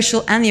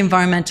social and the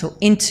environmental,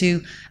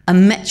 into a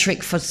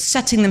metric for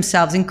setting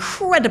themselves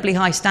incredibly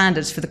high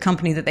standards for the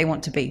company that they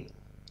want to be.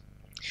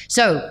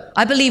 So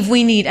I believe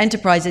we need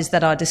enterprises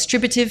that are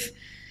distributive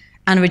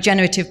and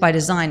regenerative by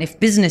design if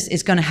business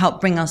is going to help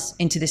bring us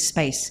into this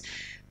space.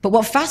 But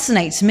what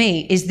fascinates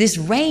me is this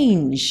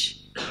range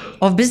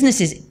of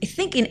businesses. I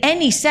think in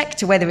any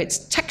sector, whether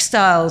it's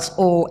textiles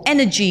or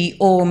energy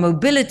or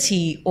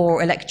mobility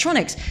or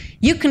electronics,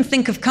 you can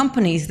think of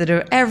companies that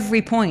are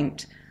every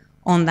point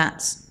on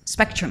that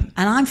spectrum.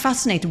 And I'm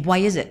fascinated, why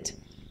is it?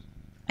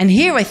 And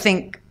here I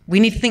think we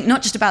need to think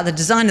not just about the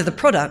design of the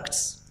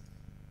products,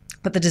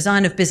 but the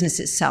design of business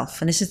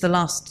itself. And this is the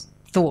last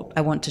thought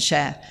I want to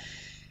share.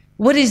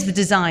 What is the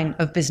design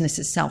of business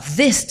itself?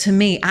 This, to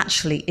me,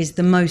 actually is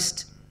the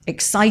most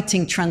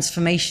exciting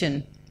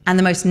transformation and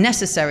the most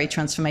necessary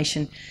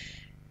transformation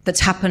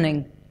that's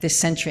happening this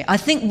century. I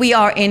think we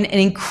are in an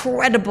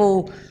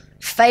incredible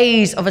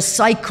phase of a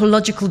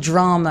psychological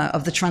drama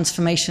of the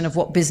transformation of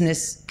what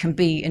business can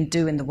be and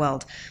do in the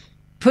world.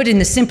 Put in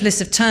the simplest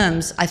of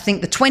terms, I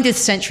think the 20th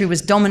century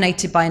was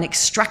dominated by an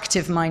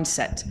extractive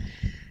mindset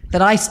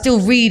that I still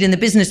read in the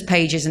business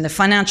pages, in the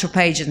financial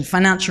pages, and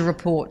financial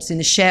reports, in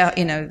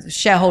the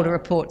shareholder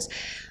reports,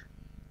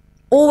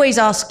 always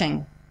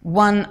asking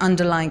one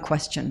underlying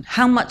question: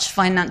 how much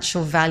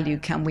financial value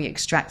can we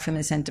extract from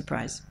this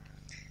enterprise?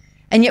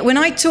 And yet when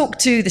I talk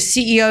to the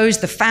CEOs,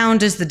 the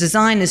founders, the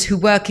designers who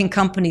work in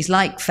companies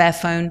like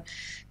Fairphone,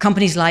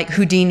 companies like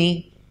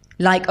Houdini,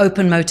 like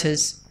Open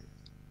Motors,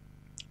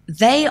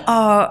 they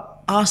are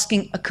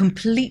asking a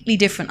completely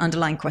different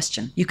underlying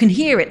question. You can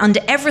hear it under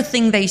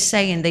everything they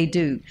say and they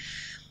do.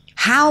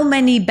 How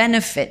many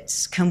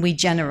benefits can we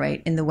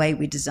generate in the way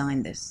we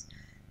design this?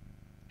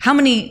 How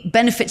many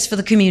benefits for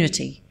the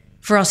community,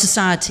 for our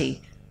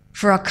society,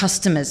 for our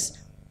customers?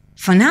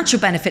 Financial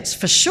benefits,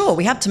 for sure.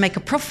 We have to make a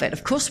profit.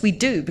 Of course we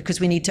do, because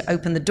we need to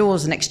open the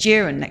doors next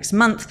year and next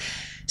month.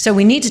 So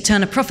we need to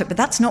turn a profit, but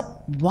that's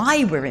not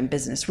why we're in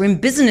business. We're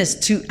in business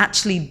to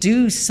actually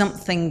do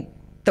something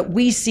that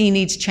we see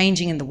needs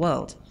changing in the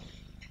world.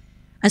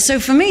 And so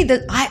for me,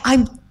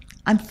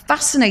 I'm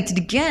fascinated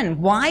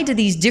again. Why do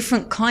these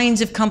different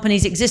kinds of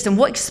companies exist, and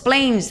what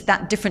explains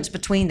that difference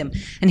between them?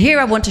 And here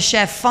I want to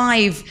share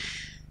 5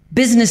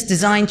 business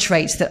design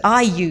traits that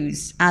I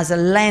use as a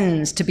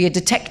lens to be a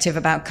detective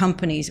about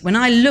companies. When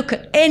I look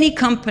at any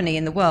company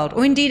in the world,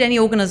 or indeed any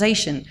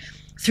organization,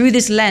 through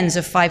this lens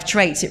of 5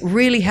 traits, it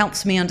really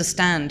helps me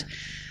understand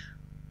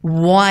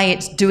why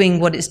it's doing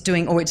what it's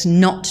doing, or it's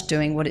not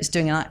doing what it's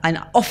doing. And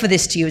I offer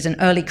this to you as an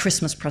early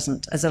Christmas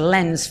present, as a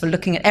lens for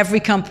looking at every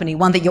company,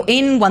 one that you're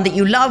in, one that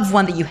you love,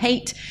 one that you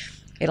hate.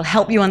 It'll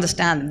help you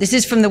understand. This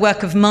is from the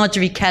work of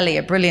Marjorie Kelly,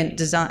 a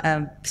brilliant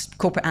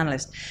corporate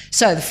analyst.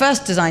 So the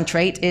first design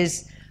trait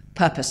is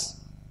purpose.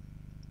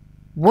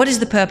 What is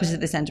the purpose of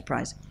this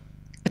enterprise?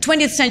 A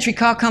 20th century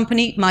car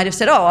company might have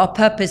said, oh, our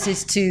purpose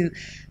is to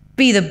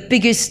be the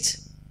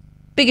biggest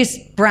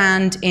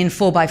brand in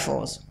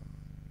 4x4s.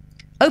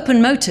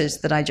 Open Motors,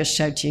 that I just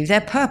showed you, their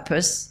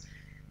purpose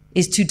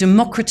is to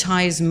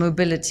democratize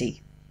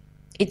mobility.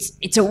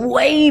 It's a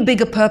way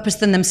bigger purpose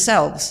than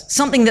themselves,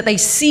 something that they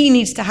see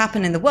needs to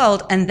happen in the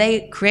world, and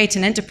they create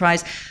an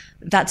enterprise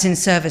that's in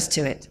service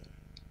to it.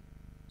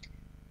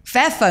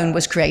 Fairphone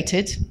was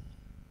created.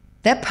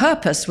 Their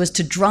purpose was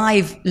to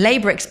drive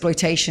labor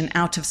exploitation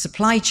out of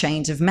supply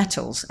chains of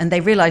metals, and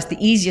they realized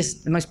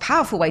the most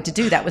powerful way to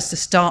do that was to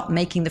start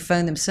making the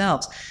phone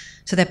themselves.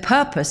 So their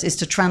purpose is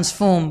to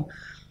transform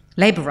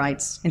labor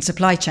rights in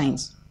supply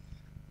chains.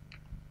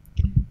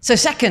 So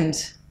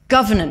second,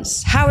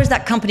 governance. How is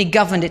that company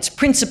governed? Its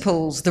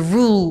principles, the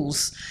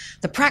rules,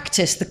 the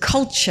practice, the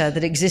culture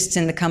that exists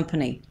in the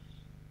company.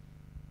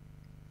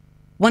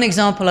 One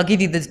example, I'll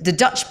give you the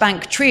Dutch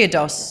bank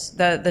Triodos.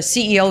 The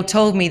CEO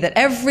told me that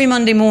every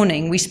Monday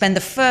morning we spend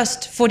the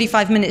first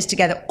 45 minutes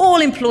together, all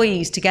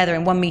employees together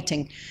in one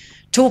meeting,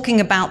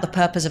 talking about the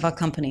purpose of our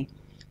company.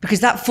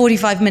 Because that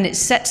 45 minutes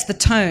sets the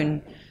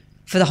tone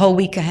for the whole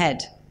week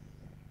ahead.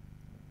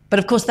 But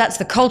of course, that's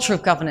the culture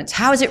of governance.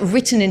 How is it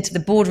written into the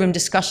boardroom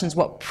discussions?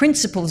 What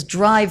principles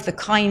drive the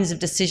kinds of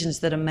decisions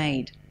that are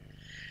made?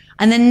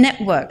 And then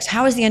networks.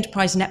 How is the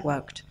enterprise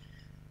networked?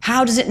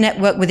 How does it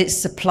network with its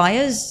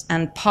suppliers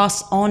and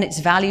pass on its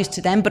values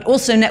to them, but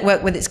also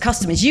network with its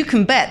customers? You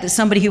can bet that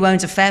somebody who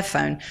owns a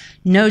Fairphone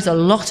knows a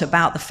lot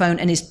about the phone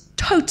and is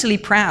totally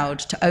proud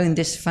to own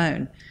this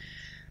phone.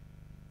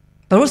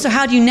 But also,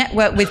 how do you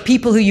network with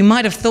people who you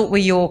might have thought were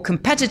your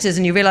competitors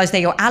and you realize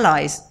they're your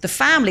allies? The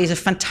family is a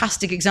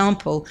fantastic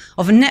example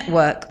of a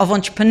network of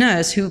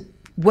entrepreneurs who,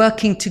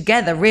 working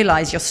together,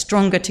 realize you're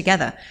stronger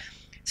together.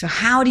 So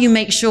how do you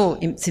make sure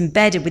it's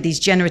embedded with these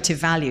generative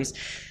values?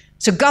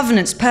 So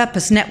governance,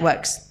 purpose,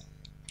 networks.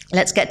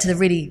 Let's get to the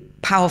really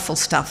powerful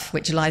stuff,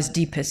 which lies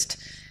deepest.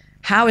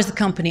 How is the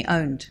company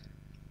owned?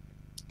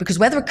 Because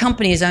whether a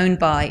company is owned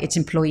by its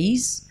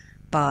employees,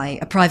 by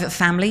a private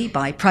family,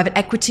 by private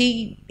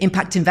equity,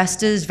 impact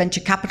investors,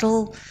 venture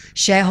capital,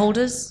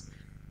 shareholders,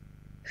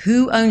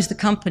 who owns the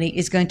company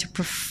is going to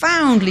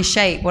profoundly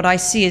shape what I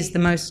see as the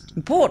most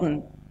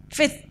important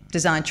fifth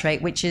design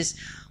trait, which is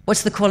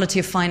what's the quality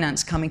of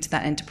finance coming to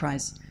that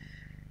enterprise?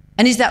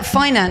 And is that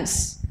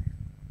finance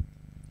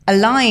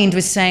aligned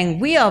with saying,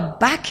 we are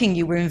backing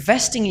you, we're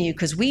investing in you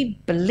because we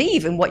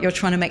believe in what you're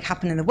trying to make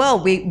happen in the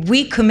world.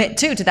 We commit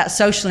to that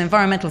social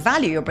environmental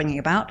value you're bringing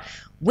about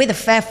with a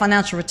fair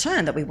financial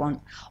return that we want?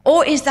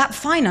 Or is that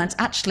finance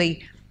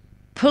actually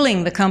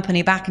pulling the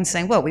company back and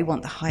saying, well, we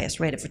want the highest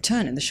rate of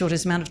return in the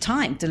shortest amount of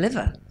time,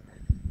 deliver?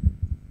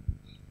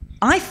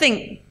 I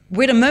think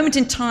we're at a moment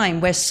in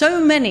time where so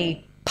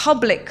many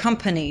public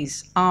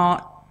companies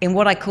are in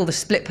what I call the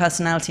split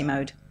personality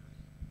mode.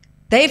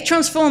 They've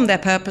transformed their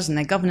purpose and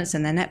their governance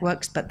and their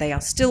networks, but they are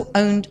still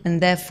owned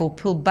and therefore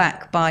pulled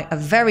back by a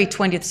very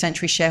 20th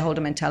century shareholder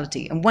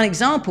mentality. And one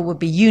example would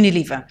be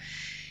Unilever.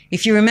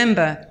 If you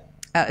remember,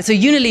 so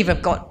Unilever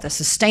have got the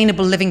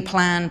Sustainable Living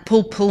Plan.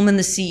 Paul Pullman,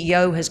 the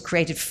CEO, has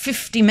created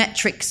 50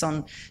 metrics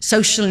on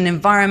social and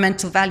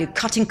environmental value,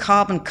 cutting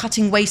carbon,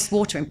 cutting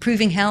wastewater,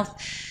 improving health.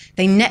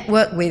 They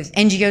network with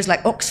NGOs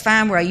like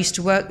Oxfam, where I used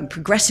to work, and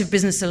progressive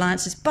business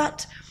alliances,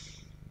 but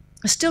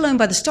are still owned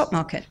by the stock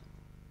market.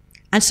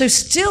 And so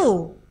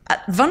still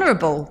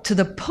vulnerable to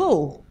the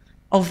pull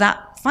of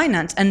that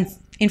finance. And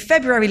in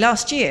February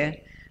last year,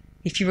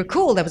 if you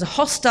recall, there was a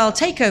hostile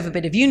takeover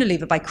bid of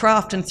Unilever by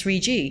Kraft and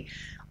 3G.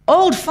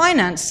 Old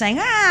finance saying,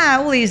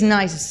 all these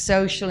nice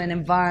social and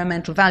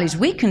environmental values,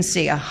 we can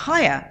see a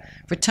higher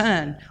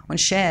return on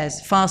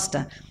shares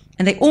faster.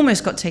 And they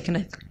almost got taken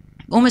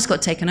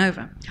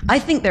over. I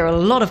think there are a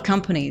lot of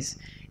companies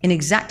in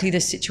exactly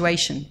this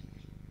situation.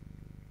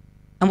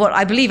 And what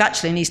I believe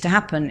actually needs to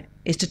happen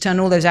is to turn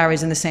all those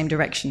arrows in the same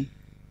direction.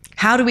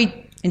 How do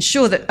we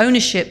ensure that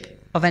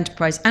ownership of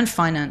enterprise and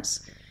finance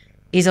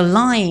is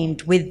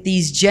aligned with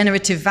these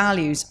generative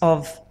values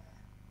of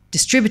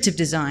distributive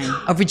design,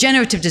 of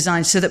regenerative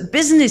design, so that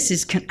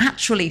businesses can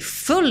actually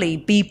fully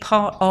be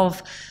part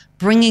of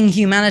bringing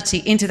humanity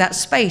into that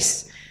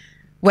space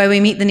where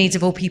we meet the needs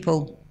of all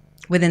people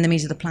within the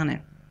means of the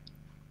planet?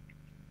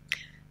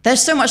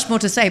 There's so much more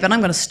to say, but I'm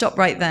going to stop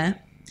right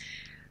there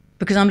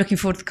because I'm looking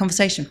forward to the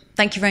conversation.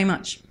 Thank you very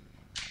much.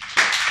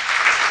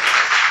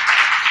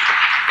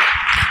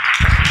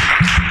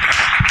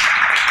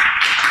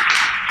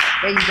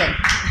 There you go.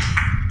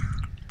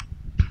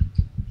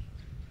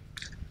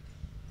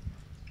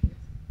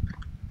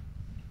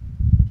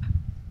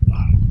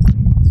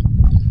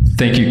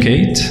 Thank you,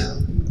 Kate.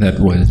 That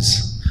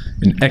was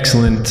an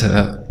excellent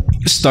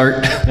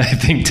start, I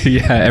think, to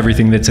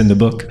everything that's in the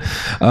book.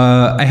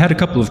 I had a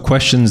couple of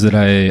questions that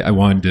I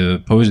wanted to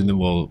pose, and then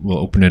we'll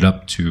open it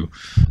up to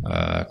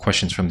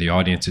questions from the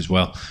audience as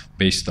well,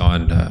 based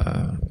on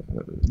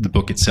the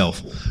book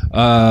itself.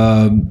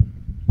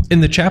 In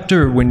the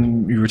chapter,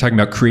 when you were talking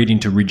about creating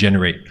to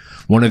regenerate,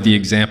 one of the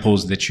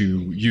examples that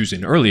you use,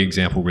 an early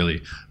example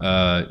really,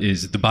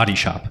 is the Body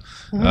Shop.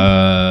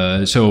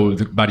 Mm-hmm. So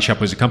the Body Shop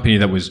was a company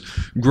that was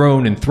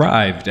grown and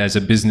thrived as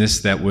a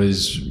business that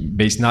was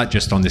based not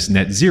just on this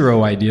net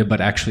zero idea, but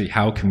actually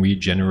how can we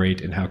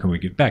generate and how can we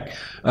give back?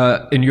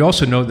 And you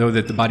also know, though,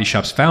 that the Body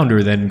Shop's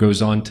founder then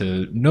goes on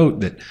to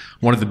note that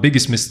one of the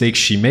biggest mistakes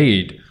she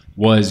made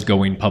was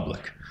going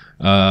public.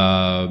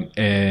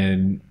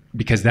 And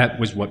because that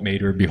was what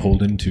made her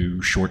beholden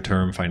to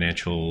short-term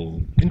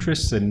financial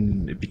interests,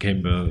 and it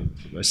became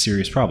a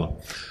serious problem.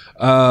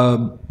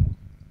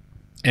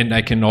 And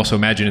I can also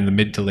imagine in the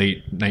mid to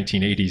late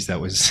 1980s,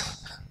 that was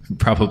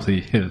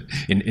probably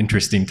an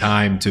interesting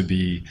time to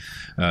be,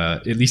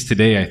 at least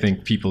today, I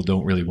think people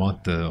don't really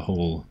want the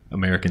whole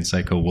American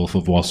Psycho Wolf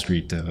of Wall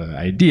Street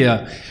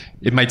idea.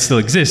 It might still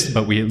exist,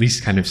 but we at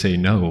least kind of say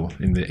no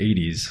in the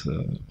 80s,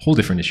 whole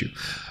different issue.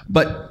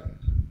 But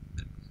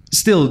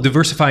still,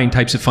 diversifying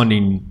types of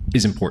funding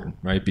is important,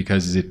 right?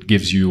 Because it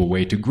gives you a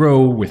way to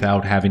grow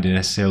without having to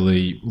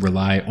necessarily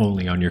rely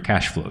only on your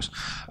cash flows.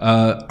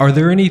 Are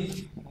there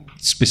any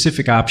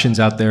specific options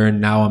out there?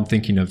 And now I'm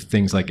thinking of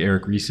things like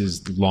Eric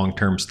Ries's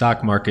long-term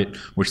stock market,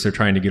 which they're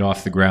trying to get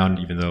off the ground,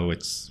 even though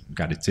it's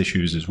got its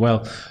issues as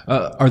well.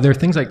 Are there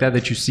things like that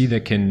that you see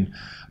that can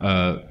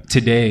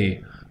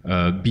today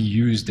be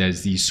used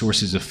as these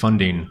sources of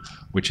funding,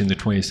 which in the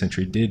 20th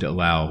century did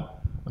allow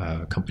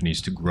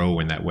companies to grow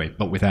in that way,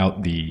 but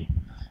without the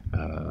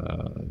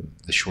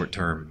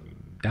short-term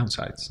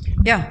downsides?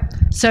 Yeah.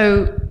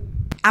 So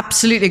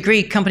absolutely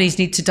agree. Companies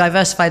need to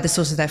diversify the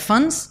source of their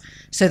funds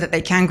so that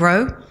they can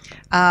grow,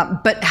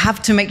 but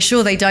have to make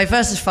sure they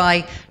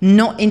diversify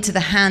not into the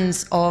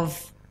hands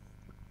of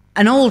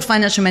an old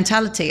financial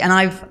mentality. And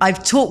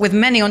I've talked with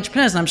many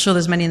entrepreneurs, and I'm sure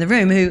there's many in the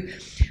room, who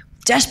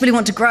desperately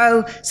want to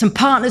grow. Some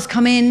partners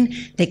come in,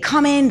 they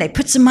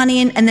put some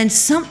money in, and then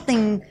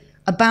something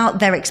about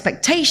their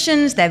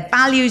expectations, their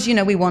values,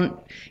 we want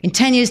in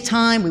 10 years'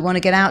 time, we want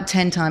to get out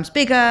 10 times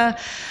bigger.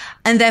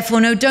 And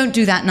therefore, no, don't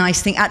do that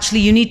nice thing. Actually,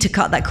 you need to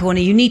cut that corner.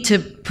 You need to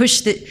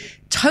push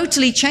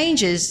totally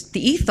changes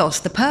the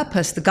ethos, the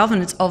purpose, the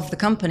governance of the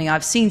company.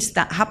 I've seen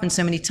that happen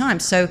so many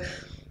times. So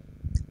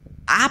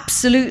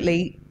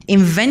absolutely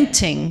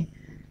inventing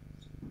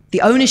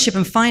the ownership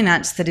and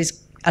finance that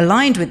is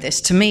aligned with this,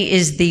 to me,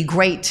 is the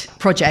great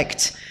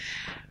project.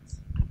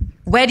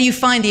 Where do you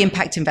find the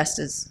impact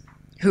investors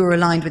who are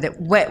aligned with it?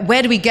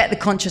 Where do we get the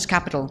conscious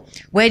capital?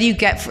 Where do you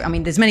get,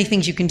 there's many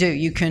things you can do.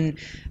 You can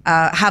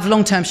have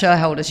long-term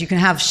shareholders. You can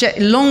have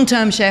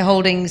long-term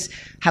shareholdings,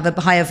 have a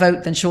higher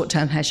vote than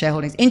short-term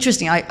shareholdings.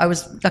 Interesting, I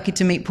was lucky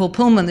to meet Paul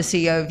Pullman, the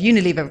CEO of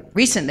Unilever,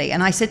 recently,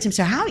 and I said to him,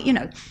 so how,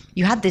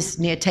 you had this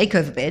near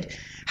takeover bid,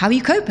 how are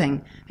you coping?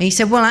 And he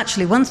said, well,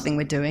 actually, one thing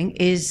we're doing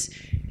is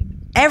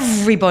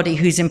everybody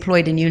who's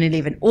employed in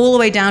Unilever, all the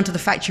way down to the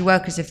factory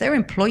workers, if they're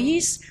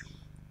employees,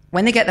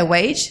 when they get their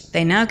wage,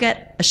 they now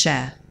get a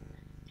share.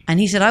 And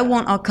he said, I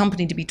want our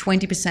company to be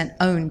 20%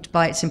 owned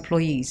by its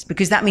employees,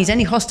 because that means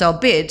any hostile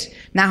bid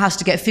now has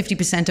to get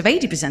 50% of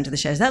 80% of the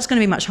shares. That's going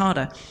to be much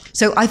harder.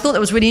 So I thought that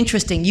was really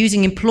interesting,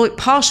 using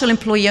partial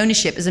employee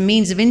ownership as a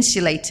means of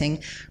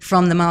insulating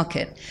from the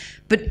market.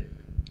 But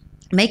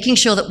making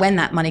sure that when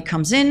that money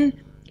comes in,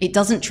 it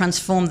doesn't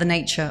transform the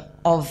nature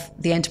of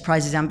the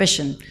enterprise's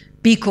ambition.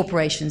 B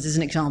corporations is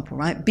an example,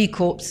 right? B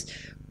Corps,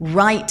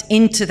 right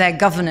into their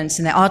governance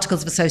and their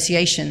articles of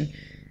association,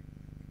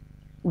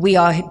 we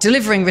are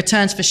delivering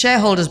returns for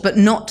shareholders, but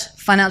not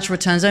financial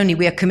returns only.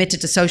 We are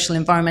committed to social,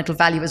 environmental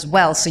value as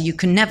well. So you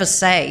can never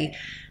say,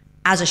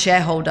 as a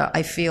shareholder,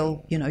 I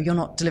feel, you're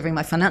not delivering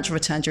my financial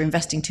returns, you're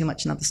investing too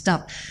much in other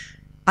stuff.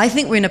 I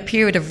think we're in a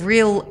period of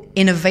real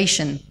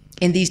innovation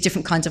in these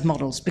different kinds of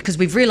models, because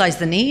we've realized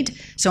the need.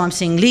 So I'm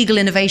seeing legal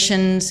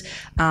innovations,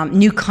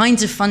 new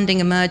kinds of funding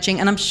emerging,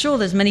 and I'm sure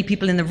there's many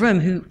people in the room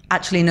who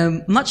actually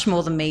know much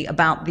more than me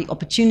about the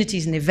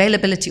opportunities and the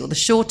availability or the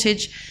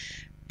shortage.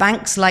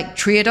 Banks like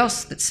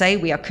Triodos that say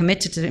we are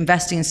committed to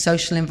investing in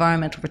social and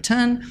environmental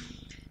return.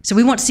 So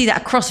we want to see that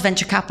across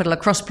venture capital,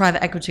 across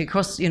private equity,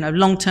 across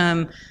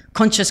long-term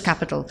conscious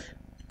capital.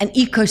 An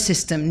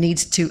ecosystem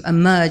needs to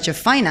emerge of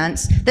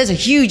finance. There's a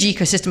huge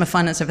ecosystem of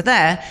finance over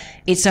there.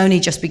 It's only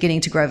just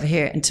beginning to grow over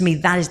here. And to me,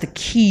 that is the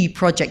key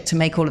project to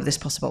make all of this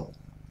possible.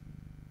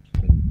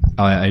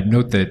 I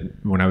note that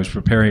when I was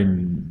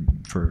preparing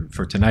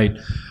for tonight,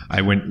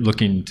 I went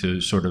looking to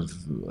sort of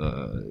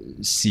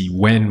see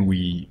when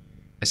we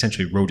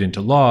essentially wrote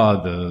into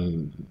law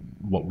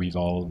what we've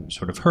all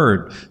sort of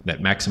heard, that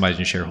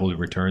maximizing shareholder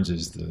returns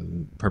is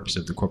the purpose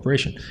of the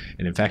corporation.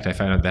 And in fact, I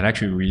found out that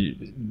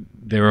actually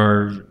there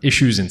are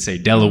issues in, say,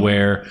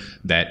 Delaware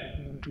that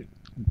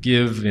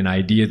give an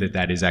idea that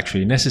that is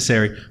actually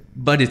necessary,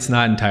 but it's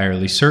not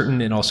entirely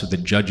certain. And also the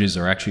judges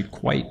are actually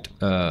quite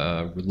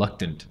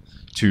reluctant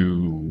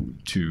to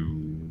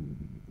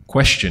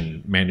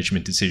question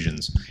management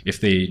decisions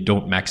if they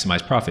don't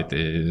maximize profit.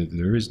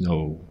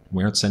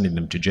 We aren't sending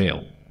them to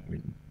jail.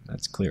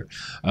 That's clear.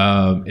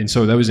 And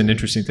so that was an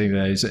interesting thing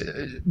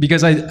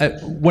because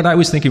what I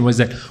was thinking was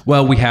that,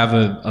 well, we have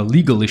a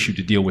legal issue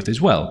to deal with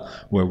as well,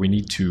 where we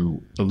need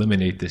to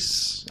eliminate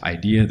this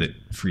idea that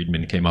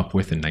Friedman came up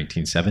with in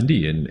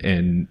 1970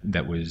 and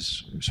that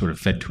was sort of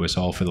fed to us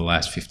all for the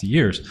last 50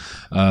 years.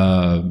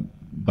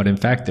 But in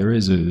fact, there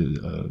is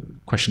a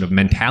question of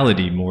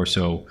mentality more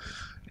so,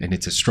 and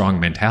it's a strong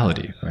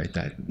mentality, right?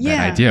 That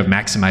idea of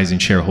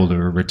maximizing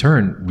shareholder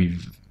return,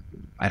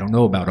 I don't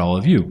know about all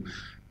of you,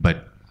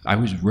 but I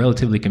was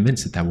relatively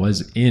convinced that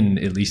was in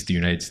at least the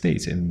United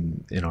States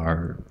in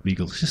our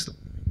legal system.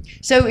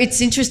 So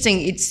it's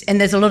interesting,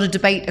 and there's a lot of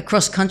debate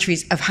across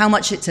countries of how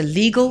much it's a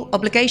legal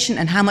obligation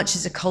and how much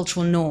is a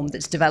cultural norm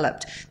that's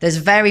developed. There's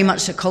very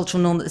much a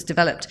cultural norm that's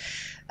developed.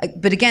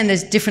 But again,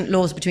 there's different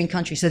laws between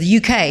countries. So the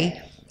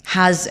UK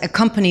has a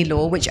company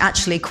law which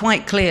actually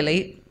quite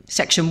clearly,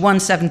 Section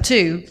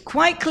 172,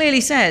 quite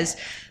clearly says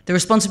the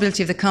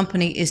responsibility of the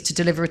company is to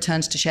deliver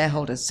returns to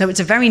shareholders. So it's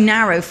a very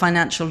narrow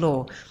financial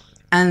law.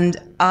 And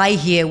I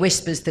hear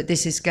whispers that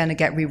this is going to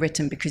get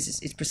rewritten because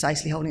it's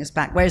precisely holding us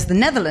back. Whereas the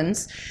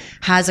Netherlands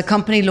has a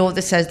company law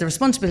that says the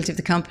responsibility of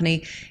the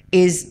company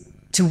is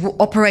to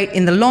operate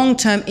in the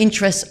long-term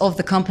interests of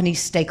the company's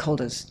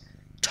stakeholders.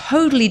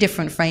 Totally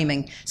different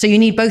framing. So you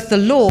need both the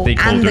law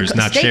and the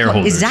not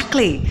shareholders.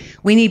 Exactly.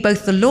 We need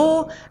both the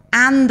law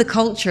and the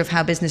culture of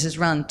how business is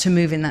run to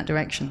move in that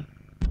direction.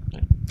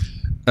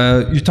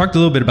 You talked a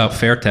little bit about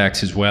fair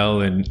tax as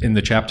well, and in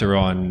the chapter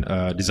on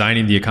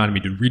designing the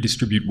economy to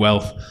redistribute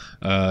wealth,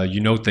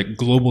 you note that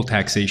global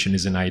taxation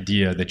is an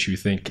idea that you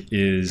think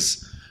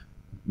is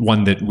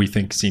one that we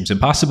think seems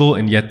impossible,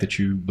 and yet that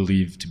you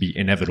believe to be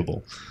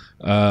inevitable.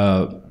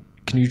 Can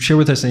you share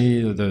with us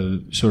any of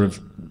the sort of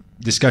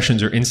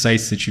discussions or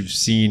insights that you've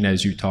seen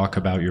as you talk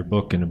about your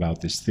book and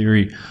about this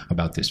theory,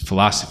 about this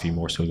philosophy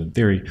more so than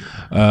theory,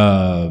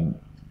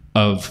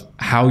 of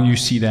how you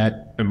see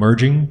that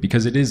emerging?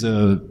 Because it is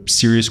a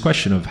serious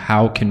question of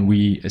how can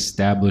we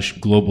establish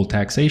global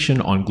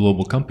taxation on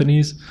global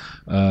companies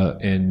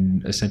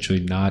and essentially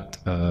not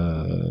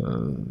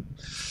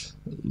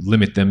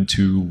limit them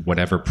to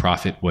whatever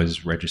profit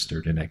was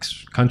registered in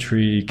X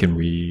country. Can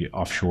we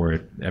offshore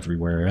it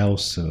everywhere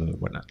else,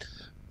 whatnot?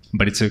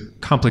 But it's a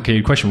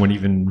complicated question when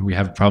even we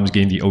have problems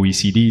getting the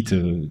OECD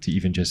to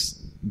even just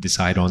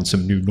decide on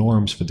some new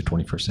norms for the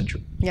 21st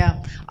century.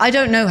 Yeah, I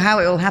don't know how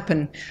it will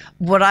happen.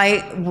 But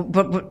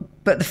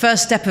the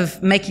first step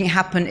of making it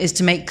happen is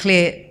to make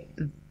clear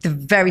the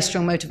very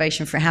strong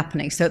motivation for it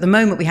happening. So at the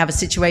moment we have a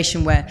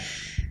situation where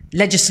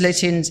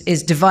legislation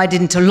is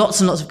divided into lots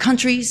and lots of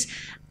countries,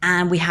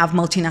 and we have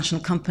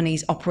multinational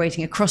companies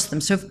operating across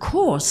them. So of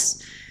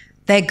course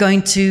they're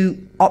going to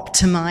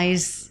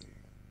optimize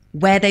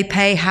where they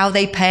pay, how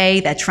they pay,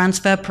 their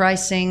transfer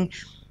pricing.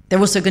 They're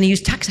also going to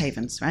use tax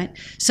havens, right?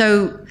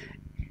 So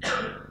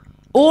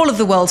all of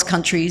the world's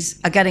countries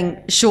are getting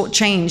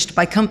shortchanged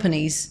by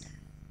companies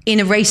in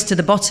a race to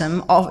the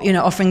bottom, of,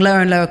 offering lower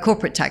and lower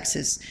corporate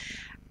taxes.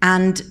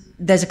 And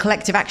there's a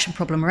collective action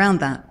problem around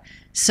that.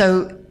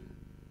 So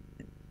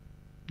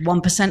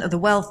 1% of the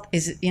wealth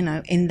is,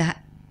 in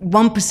that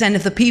 1%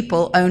 of the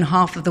people own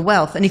half of the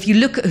wealth. And if you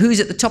look at who's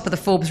at the top of the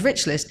Forbes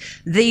rich list,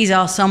 these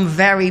are some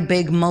very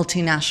big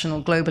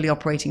multinational, globally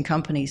operating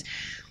companies.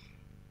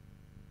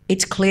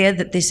 It's clear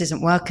that this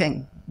isn't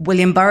working.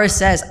 William Burroughs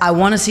says, I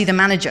want to see the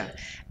manager.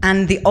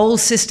 And the old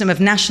system of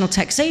national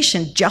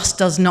taxation just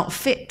does not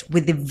fit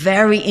with the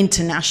very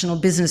international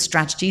business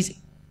strategies,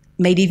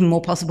 made even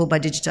more possible by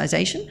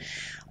digitization,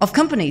 of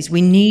companies.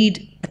 We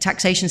need a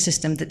taxation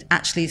system that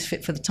actually is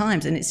fit for the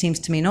times, and it seems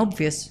to me an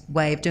obvious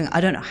way of doing it.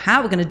 I don't know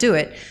how we're going to do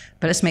it,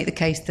 but let's make the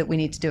case that we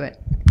need to do it.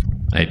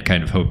 I'd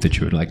kind of hoped that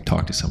you would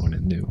talk to someone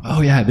and knew,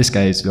 oh yeah, this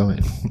guy is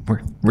going,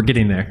 we're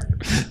getting there.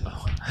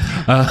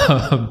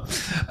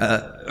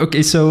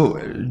 Okay, so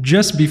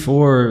just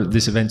before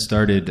this event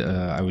started,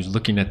 I was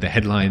looking at the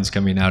headlines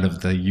coming out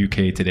of the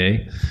UK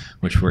today,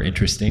 which were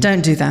interesting.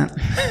 Don't do that.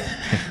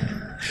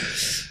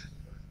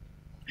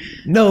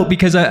 No,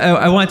 because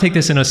I want to take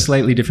this in a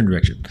slightly different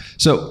direction.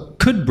 So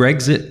could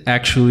Brexit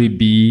actually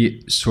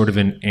be sort of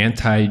an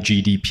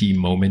anti-GDP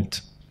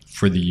moment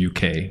for the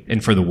UK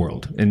and for the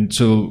world? And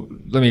so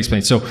let me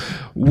explain. So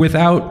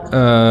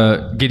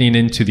without getting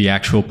into the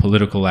actual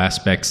political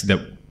aspects that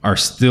are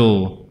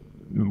still,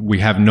 we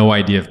have no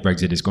idea if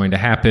Brexit is going to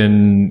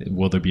happen,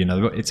 will there be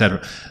another vote, et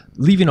cetera.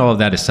 Leaving all of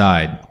that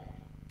aside,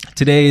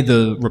 today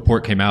the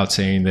report came out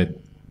saying that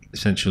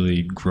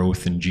essentially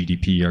growth and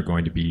GDP are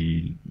going to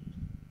be,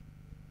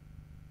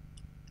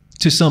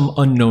 to some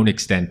unknown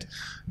extent,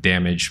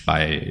 damaged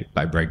by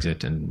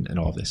Brexit and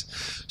all of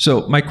this.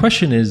 So my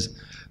question is,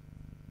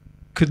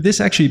 could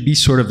this actually be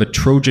sort of a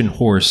Trojan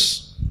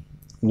horse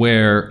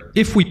where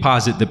if we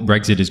posit that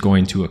Brexit is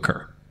going to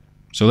occur,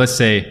 so let's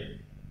say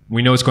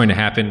we know it's going to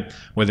happen,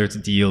 whether it's a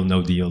deal,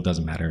 no deal,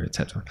 doesn't matter,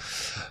 etc.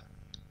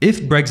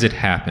 If Brexit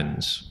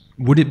happens,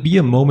 would it be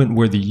a moment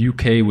where the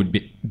UK would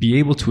be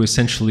able to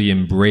essentially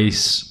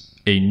embrace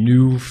a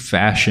new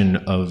fashion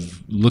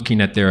of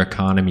looking at their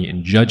economy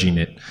and judging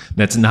it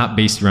that's not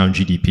based around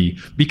GDP,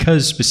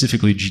 because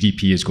specifically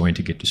GDP is going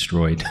to get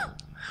destroyed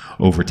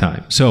over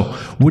time? So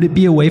would it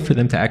be a way for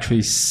them to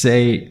actually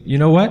say, you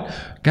know what,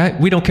 guy,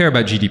 we don't care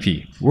about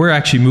GDP. We're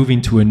actually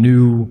moving to a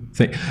new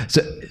thing.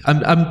 So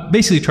I'm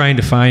basically trying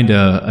to find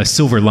a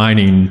silver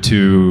lining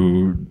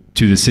to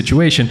the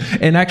situation.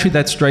 And actually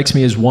that strikes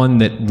me as one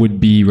that would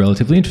be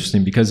relatively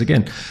interesting, because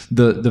again,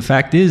 the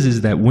fact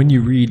is that when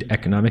you read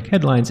economic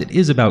headlines, it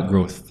is about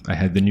growth. I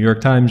had the New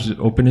York Times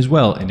open as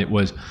well, and it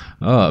was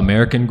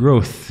American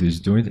growth is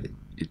doing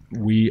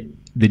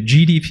the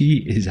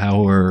GDP is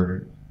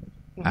our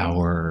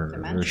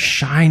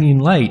shining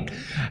light.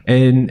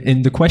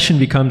 And the question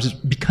becomes,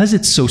 because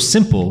it's so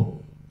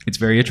simple, it's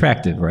very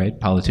attractive, right?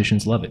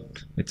 Politicians love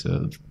it. It's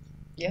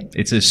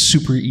a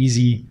super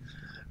easy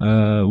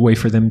way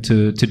for them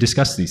to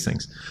discuss these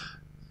things.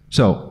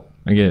 So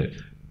again,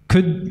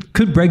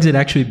 could Brexit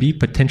actually be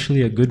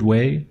potentially a good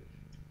way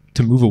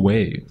to move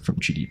away from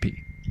GDP?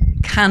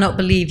 Cannot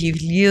believe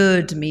you've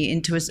lured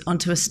me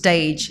onto a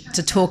stage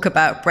to talk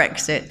about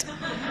Brexit.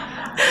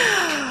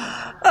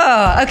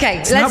 Oh, okay.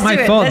 It's not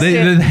my fault.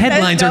 The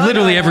headlines are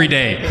literally every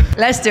day.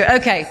 Let's do it.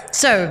 Okay,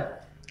 so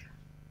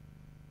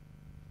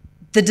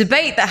the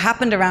debate that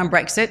happened around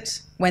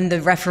Brexit when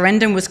the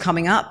referendum was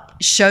coming up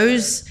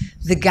shows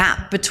the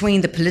gap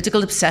between the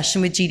political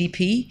obsession with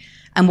GDP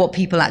and what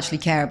people actually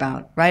care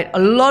about, right? A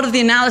lot of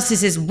the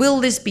analysis is, will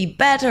this be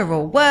better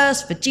or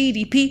worse for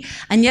GDP?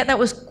 And yet that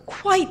was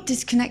quite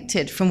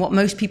disconnected from what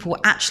most people were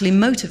actually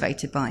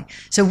motivated by.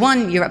 So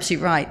one, you're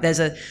absolutely right.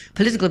 There's a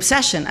political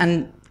obsession,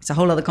 and it's a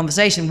whole other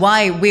conversation,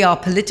 why we are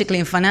politically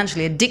and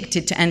financially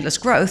addicted to endless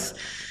growth.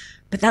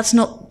 But that's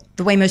not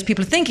the way most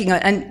people are thinking.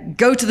 And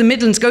go to the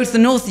Midlands, go to the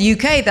North, the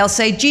UK, they'll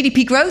say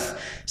GDP growth,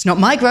 it's not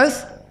my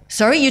growth.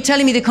 Sorry, you're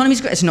telling me the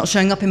economy's growth, it's not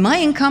showing up in my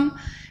income,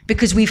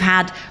 because we've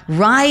had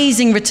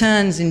rising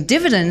returns in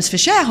dividends for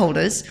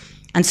shareholders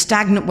and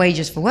stagnant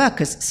wages for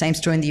workers. Same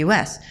story in the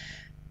US.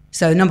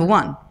 So number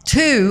one.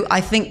 Two,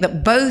 I think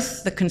that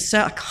both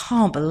the I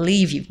can't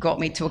believe you've got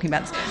me talking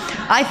about this.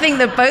 I think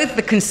that both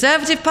the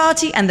Conservative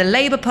Party and the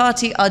Labour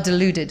Party are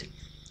deluded.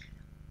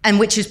 And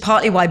which is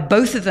partly why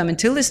both of them,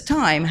 until this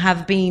time,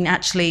 have been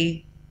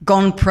actually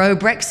gone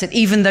pro-Brexit,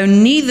 even though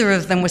neither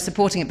of them were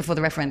supporting it before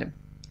the referendum.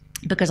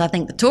 Because I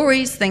think the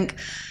Tories think,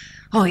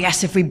 oh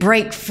yes, if we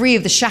break free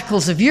of the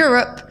shackles of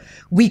Europe,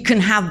 we can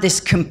have this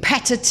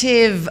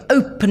competitive,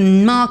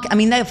 open market. I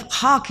mean, they're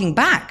harking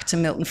back to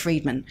Milton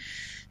Friedman.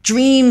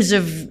 Dreams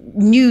of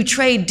new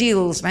trade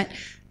deals, right?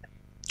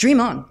 Dream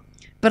on.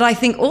 But I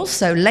think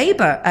also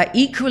Labour are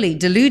equally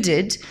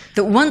deluded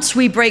that once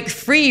we break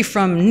free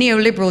from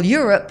neoliberal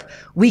Europe,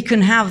 we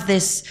can have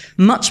this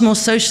much more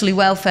socially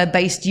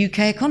welfare-based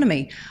UK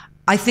economy.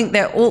 I think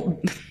they're all,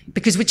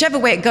 because whichever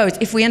way it goes,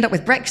 if we end up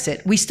with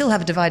Brexit, we still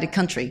have a divided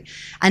country.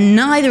 And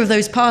neither of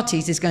those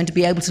parties is going to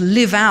be able to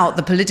live out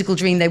the political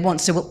dream they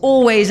want, so we'll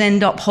always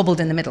end up hobbled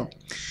in the middle.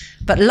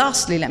 But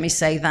lastly, let me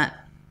say that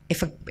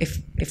if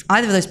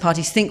either of those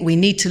parties think we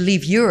need to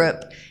leave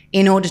Europe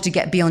in order to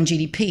get beyond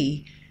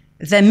GDP,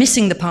 they're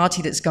missing the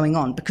party that's going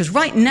on. Because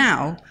right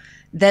now,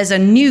 there's a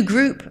new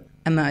group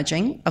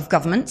emerging of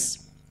governments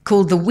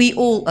called the We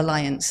All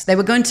Alliance. They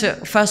were going to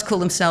first call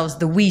themselves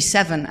the We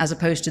Seven as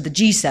opposed to the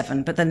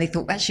G7, but then they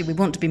thought, actually, we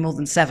want to be more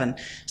than seven.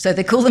 So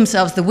they call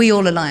themselves the We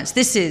All Alliance.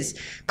 This is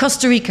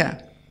Costa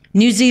Rica,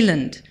 New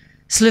Zealand,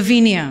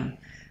 Slovenia,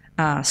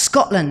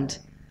 Scotland,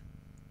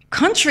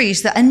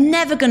 countries that are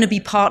never going to be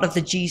part of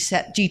the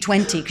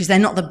G20 because they're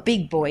not the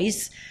big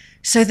boys.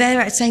 So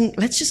they're saying,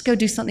 let's just go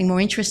do something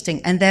more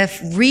interesting. And they're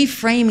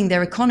reframing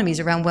their economies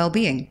around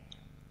well-being.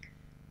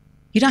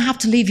 You don't have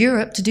to leave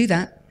Europe to do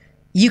that.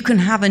 You can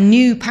have a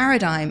new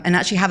paradigm and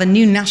actually have a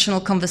new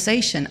national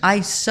conversation. I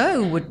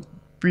so would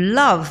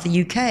love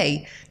the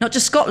UK, not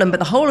just Scotland, but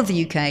the whole of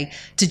the UK,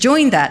 to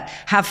join that,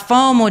 have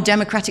far more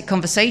democratic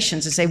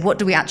conversations and say, what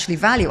do we actually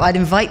value? I'd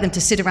invite them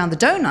to sit around the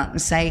Doughnut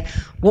and say,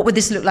 what would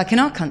this look like in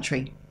our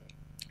country?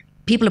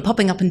 People are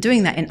popping up and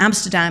doing that in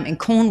Amsterdam, in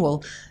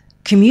Cornwall.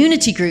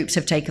 Community groups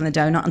have taken the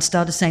Doughnut and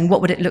started saying, what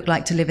would it look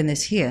like to live in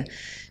this here?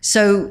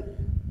 So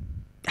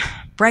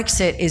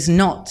Brexit is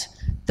not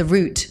the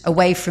route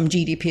away from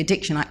GDP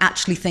addiction. I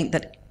actually think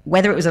that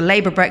whether it was a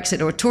Labour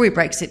Brexit or a Tory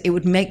Brexit, it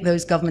would make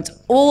those governments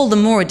all the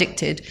more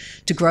addicted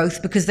to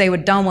growth because they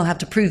would darn well have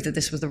to prove that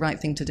this was the right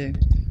thing to do.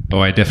 Oh,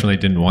 I definitely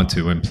didn't want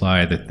to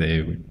imply that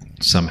they would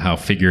somehow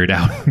figure it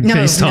out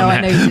based on that.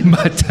 I know you didn't.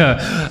 But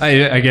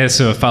I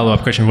guess a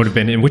follow-up question would have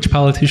been, and which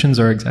politicians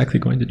are exactly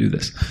going to do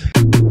this?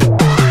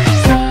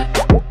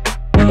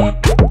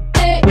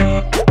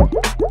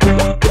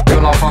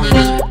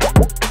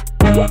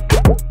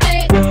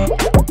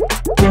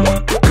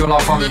 Que la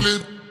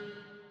famille.